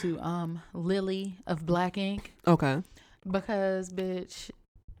give it to Lily of Black Ink. Okay. Because bitch,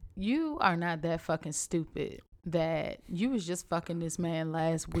 you are not that fucking stupid that you was just fucking this man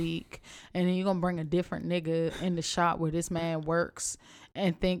last week and then you're gonna bring a different nigga in the shop where this man works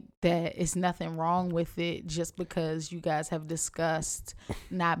and think that it's nothing wrong with it just because you guys have discussed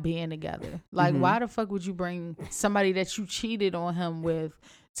not being together. Like, why the fuck would you bring somebody that you cheated on him with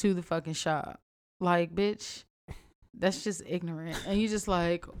to the fucking shop? Like, bitch, that's just ignorant. And you just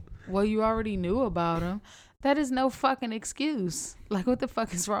like, well, you already knew about him. That is no fucking excuse. Like, what the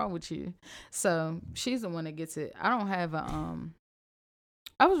fuck is wrong with you? So she's the one that gets it. I don't have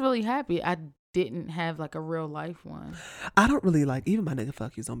I was really happy I didn't have like a real life one. I don't really like, even my nigga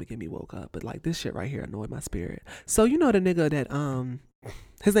fuck yous don't get me woke up, but like this shit right here annoyed my spirit. So you know the nigga that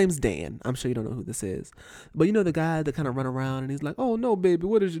his name's Dan. I'm sure you don't know who this is, but you know the guy that kind of run around and he's like, oh no baby,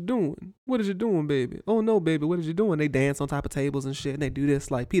 what is you doing? What is you doing, baby? Oh no baby, what is you doing? They dance on top of tables and shit, and they do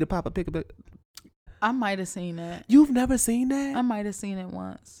this like Peter Papa pick a. I might have seen that. You've never seen that? I might have seen it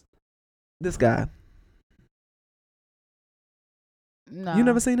once. This guy. No. You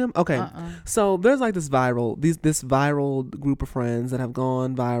never seen him? Okay. So there's like this viral group of friends that have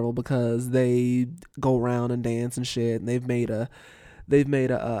gone viral because they go around and dance and shit, and they've made a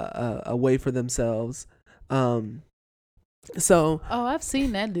way for themselves. So I've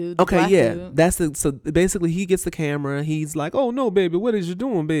seen that dude. Okay, yeah, dude. so basically he gets the camera. He's like, "Oh no, baby, what is you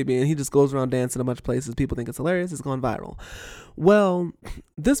doing, baby?" And he just goes around dancing a bunch of places. People think it's hilarious. It's gone viral. Well,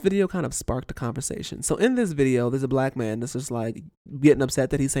 this video kind of sparked a conversation. So in this video, there's a black man that's just like getting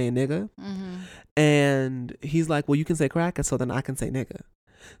upset that he's saying nigga, and he's like, "Well, you can say cracker, so then I can say nigga."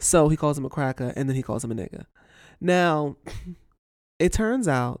 So he calls him a cracker, and then he calls him a nigga. Now, it turns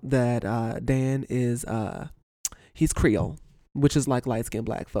out that Dan is he's Creole, which is like light-skinned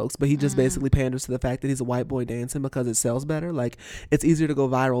black folks, but he just basically panders to the fact that he's a white boy dancing because it sells better. Like, it's easier to go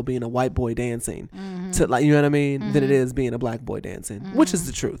viral being a white boy dancing to, like, you know what I mean, than it is being a black boy dancing, which is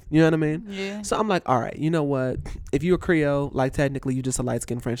the truth. You know what I mean? Yeah. So I'm like, all right, you know what? If you're a Creole, like, technically you just a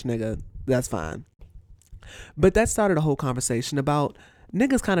light-skinned French nigga, that's fine. But that started a whole conversation about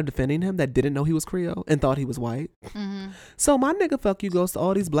niggas kind of defending him that didn't know he was Creole and thought he was white. So my nigga fuck you goes to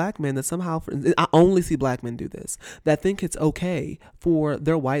all these black men that somehow, I only see black men do this, that think it's okay for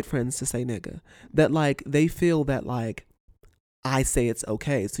their white friends to say nigga. That like, they feel that like, I say it's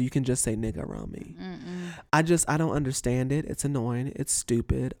okay, so you can just say nigga around me. I don't understand it. It's annoying. It's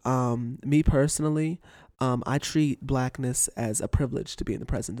stupid. Me personally, I treat blackness as a privilege to be in the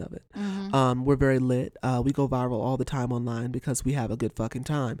presence of it. We're very lit. We go viral all the time online because we have a good fucking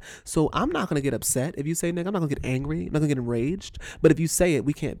time. So I'm not going to get upset if you say nigga. I'm not going to get angry. I'm not going to get enraged. But if you say it,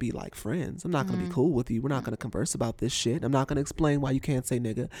 we can't be like friends. I'm not going to be cool with you. We're not going to converse about this shit. I'm not going to explain why you can't say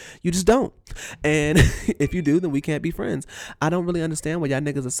nigga. You just don't. And if you do, then we can't be friends. I don't really understand why y'all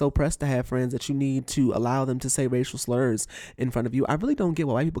niggas are so pressed to have friends that you need to allow them to say racial slurs in front of you. I really don't get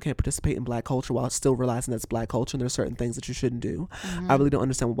why white people can't participate in black culture while still realizing that's black culture and there's certain things that you shouldn't do. I really don't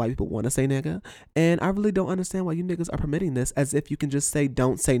understand why people want to say nigga, and I really don't understand why you niggas are permitting this as if you can just say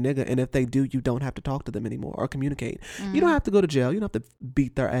don't say nigga, and if they do, you don't have to talk to them anymore or communicate. You don't have to go to jail. You don't have to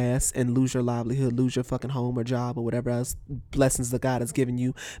beat their ass and lose your livelihood, lose your fucking home or job or whatever else blessings that God has given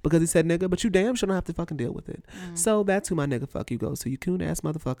you because he said nigga, but you damn sure don't have to fucking deal with it. So that's who my nigga fuck you goes to. You coon ass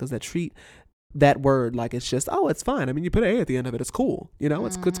motherfuckers that treat that word like it's just, oh, it's fine. I mean, you put an A at the end of it, it's cool. You know,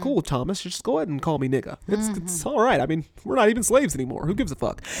 it's cool, Thomas. Just go ahead and call me nigga. It's all right. I mean, we're not even slaves anymore. Who gives a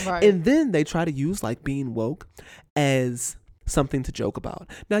fuck? Right. And then they try to use like being woke as something to joke about.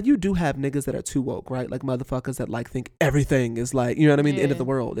 Now, you do have niggas that are too woke, right? Like motherfuckers that like think everything is like, you know what I mean, the end of the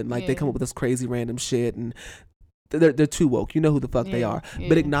world. And like they come up with this crazy random shit and they're too woke. You know who the fuck they Yeah, are. yeah.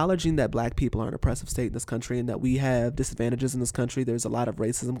 But acknowledging that black people are an oppressive state in this country and that we have disadvantages in this country. There's a lot of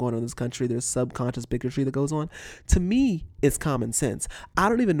racism going on in this country. There's subconscious bigotry that goes on. To me, it's common sense. I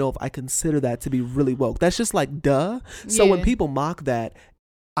don't even know if I consider that to be really woke. That's just like, duh. So when Yeah. people mock that,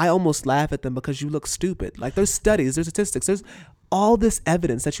 I almost laugh at them because you look stupid. Like, there's studies, there's statistics, there's all this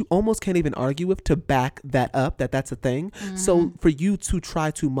evidence that you almost can't even argue with to back that up, that that's a thing. So for you to try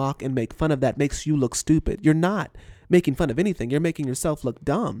to mock and make fun of that makes you look stupid. You're not making fun of anything. You're making yourself look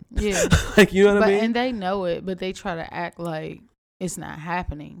dumb. Yeah. Like, you know what I mean? And they know it, but they try to act like it's not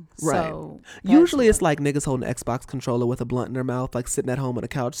happening. Right. So Usually it's like niggas holding an Xbox controller with a blunt in their mouth, like sitting at home on a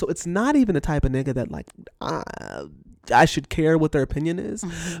couch. So it's not even the type of nigga that like I should care what their opinion is.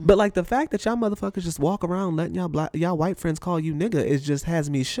 But like the fact that y'all motherfuckers just walk around letting y'all white friends call you nigga, it just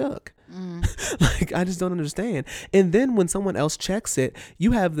has me shook. Like, I just don't understand. And then when someone else checks it,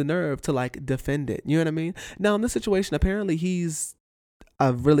 you have the nerve to like defend it. You know what I mean? Now in this situation, apparently he's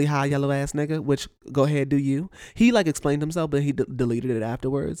a really high yellow ass nigga, which go ahead, do you. He like explained himself, but he deleted it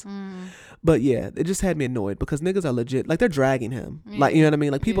afterwards. But yeah, it just had me annoyed because niggas are legit, like they're dragging him. Like, you know what I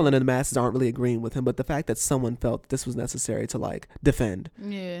mean? Like people in the masses aren't really agreeing with him, but the fact that someone felt this was necessary to like defend.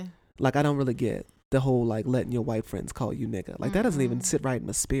 Yeah. Like, I don't really get the whole like letting your white friends call you nigga. Like that doesn't even sit right in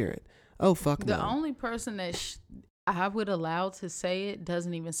my spirit. Oh fuck no. The only person that I would allow to say it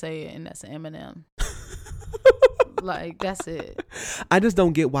doesn't even say it, and that's Eminem. Like, that's it. I just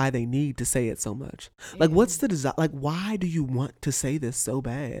don't get why they need to say it so much. Like, what's the desire? Like, why do you want to say this so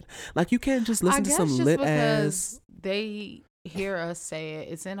bad? Like, you can't just listen to some lit ass. They hear us say it.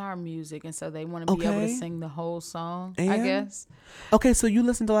 It's in our music, and so they want to be able to sing the whole song. I guess. Okay, so you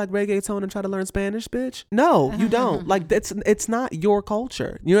listen to like reggaeton and try to learn Spanish, bitch? No, you don't. Like, it's not your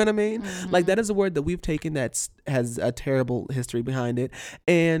culture. You know what I mean? Like, that is a word that we've taken that has a terrible history behind it,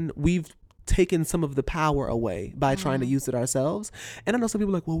 and we've taken some of the power away by trying to use it ourselves. And I know some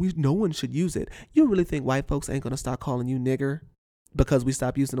people are like, well, no one should use it. You really think white folks ain't gonna stop calling you nigger because we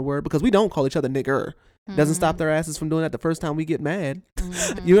stop using the word? Because we don't call each other nigger. Doesn't stop their asses from doing that the first time we get mad.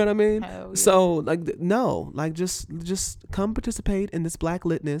 You know what I mean? Yeah. So like, no, like just come participate in this black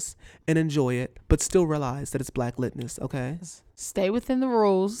litness and enjoy it, but still realize that it's black litness. Okay, Stay within the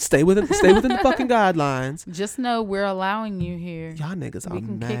rules. stay within the fucking guidelines. Just know we're allowing you here. Y'all niggas We are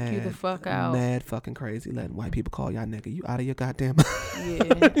can mad, kick you the fuck out. mad fucking crazy letting white people call y'all nigga. You out of your goddamn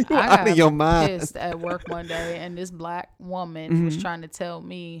Yeah, You I out of your got mind. pissed at work one day, and this black woman was trying to tell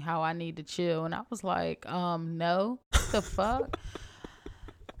me how I need to chill, and I was like, no, the fuck.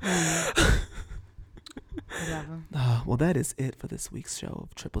 Whatever. Well, that is it for this week's show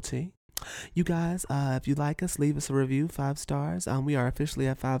of Triple T. You guys, if you like us, leave us a review, 5 stars. We are officially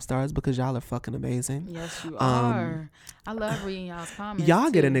at 5 stars because y'all are fucking amazing. Yes, you are. I love reading y'all's comments.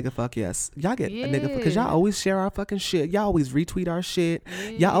 Y'all get a too. nigga fuck yes. Y'all get a nigga fuck because y'all Yeah. always share our fucking shit. Y'all always retweet our shit.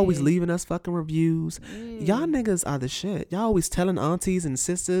 Y'all always Yeah. leaving us fucking reviews. Y'all niggas are the shit. Y'all always telling aunties and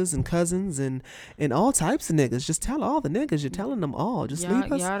sisters and cousins and all types of niggas. Just tell all the niggas. You're telling them all. Just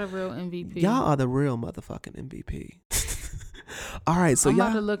leave us. Y'all the real MVP. Y'all are the real motherfucking MVP. All right, so I'm y'all.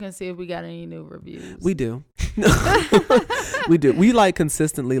 about to look and see if we got any new reviews. We do. We do. We like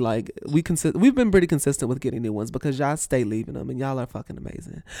consistently we've been pretty consistent with getting new ones because y'all stay leaving them and y'all are fucking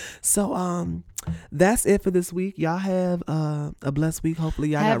amazing. So that's it for this week. Y'all have a blessed week. Hopefully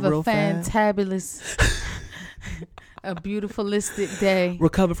y'all have got real a fast. fantabulous, a beautifulistic day.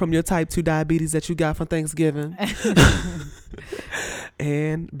 Recover from your type 2 diabetes that you got from Thanksgiving.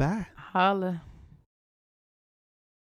 And bye. Holla.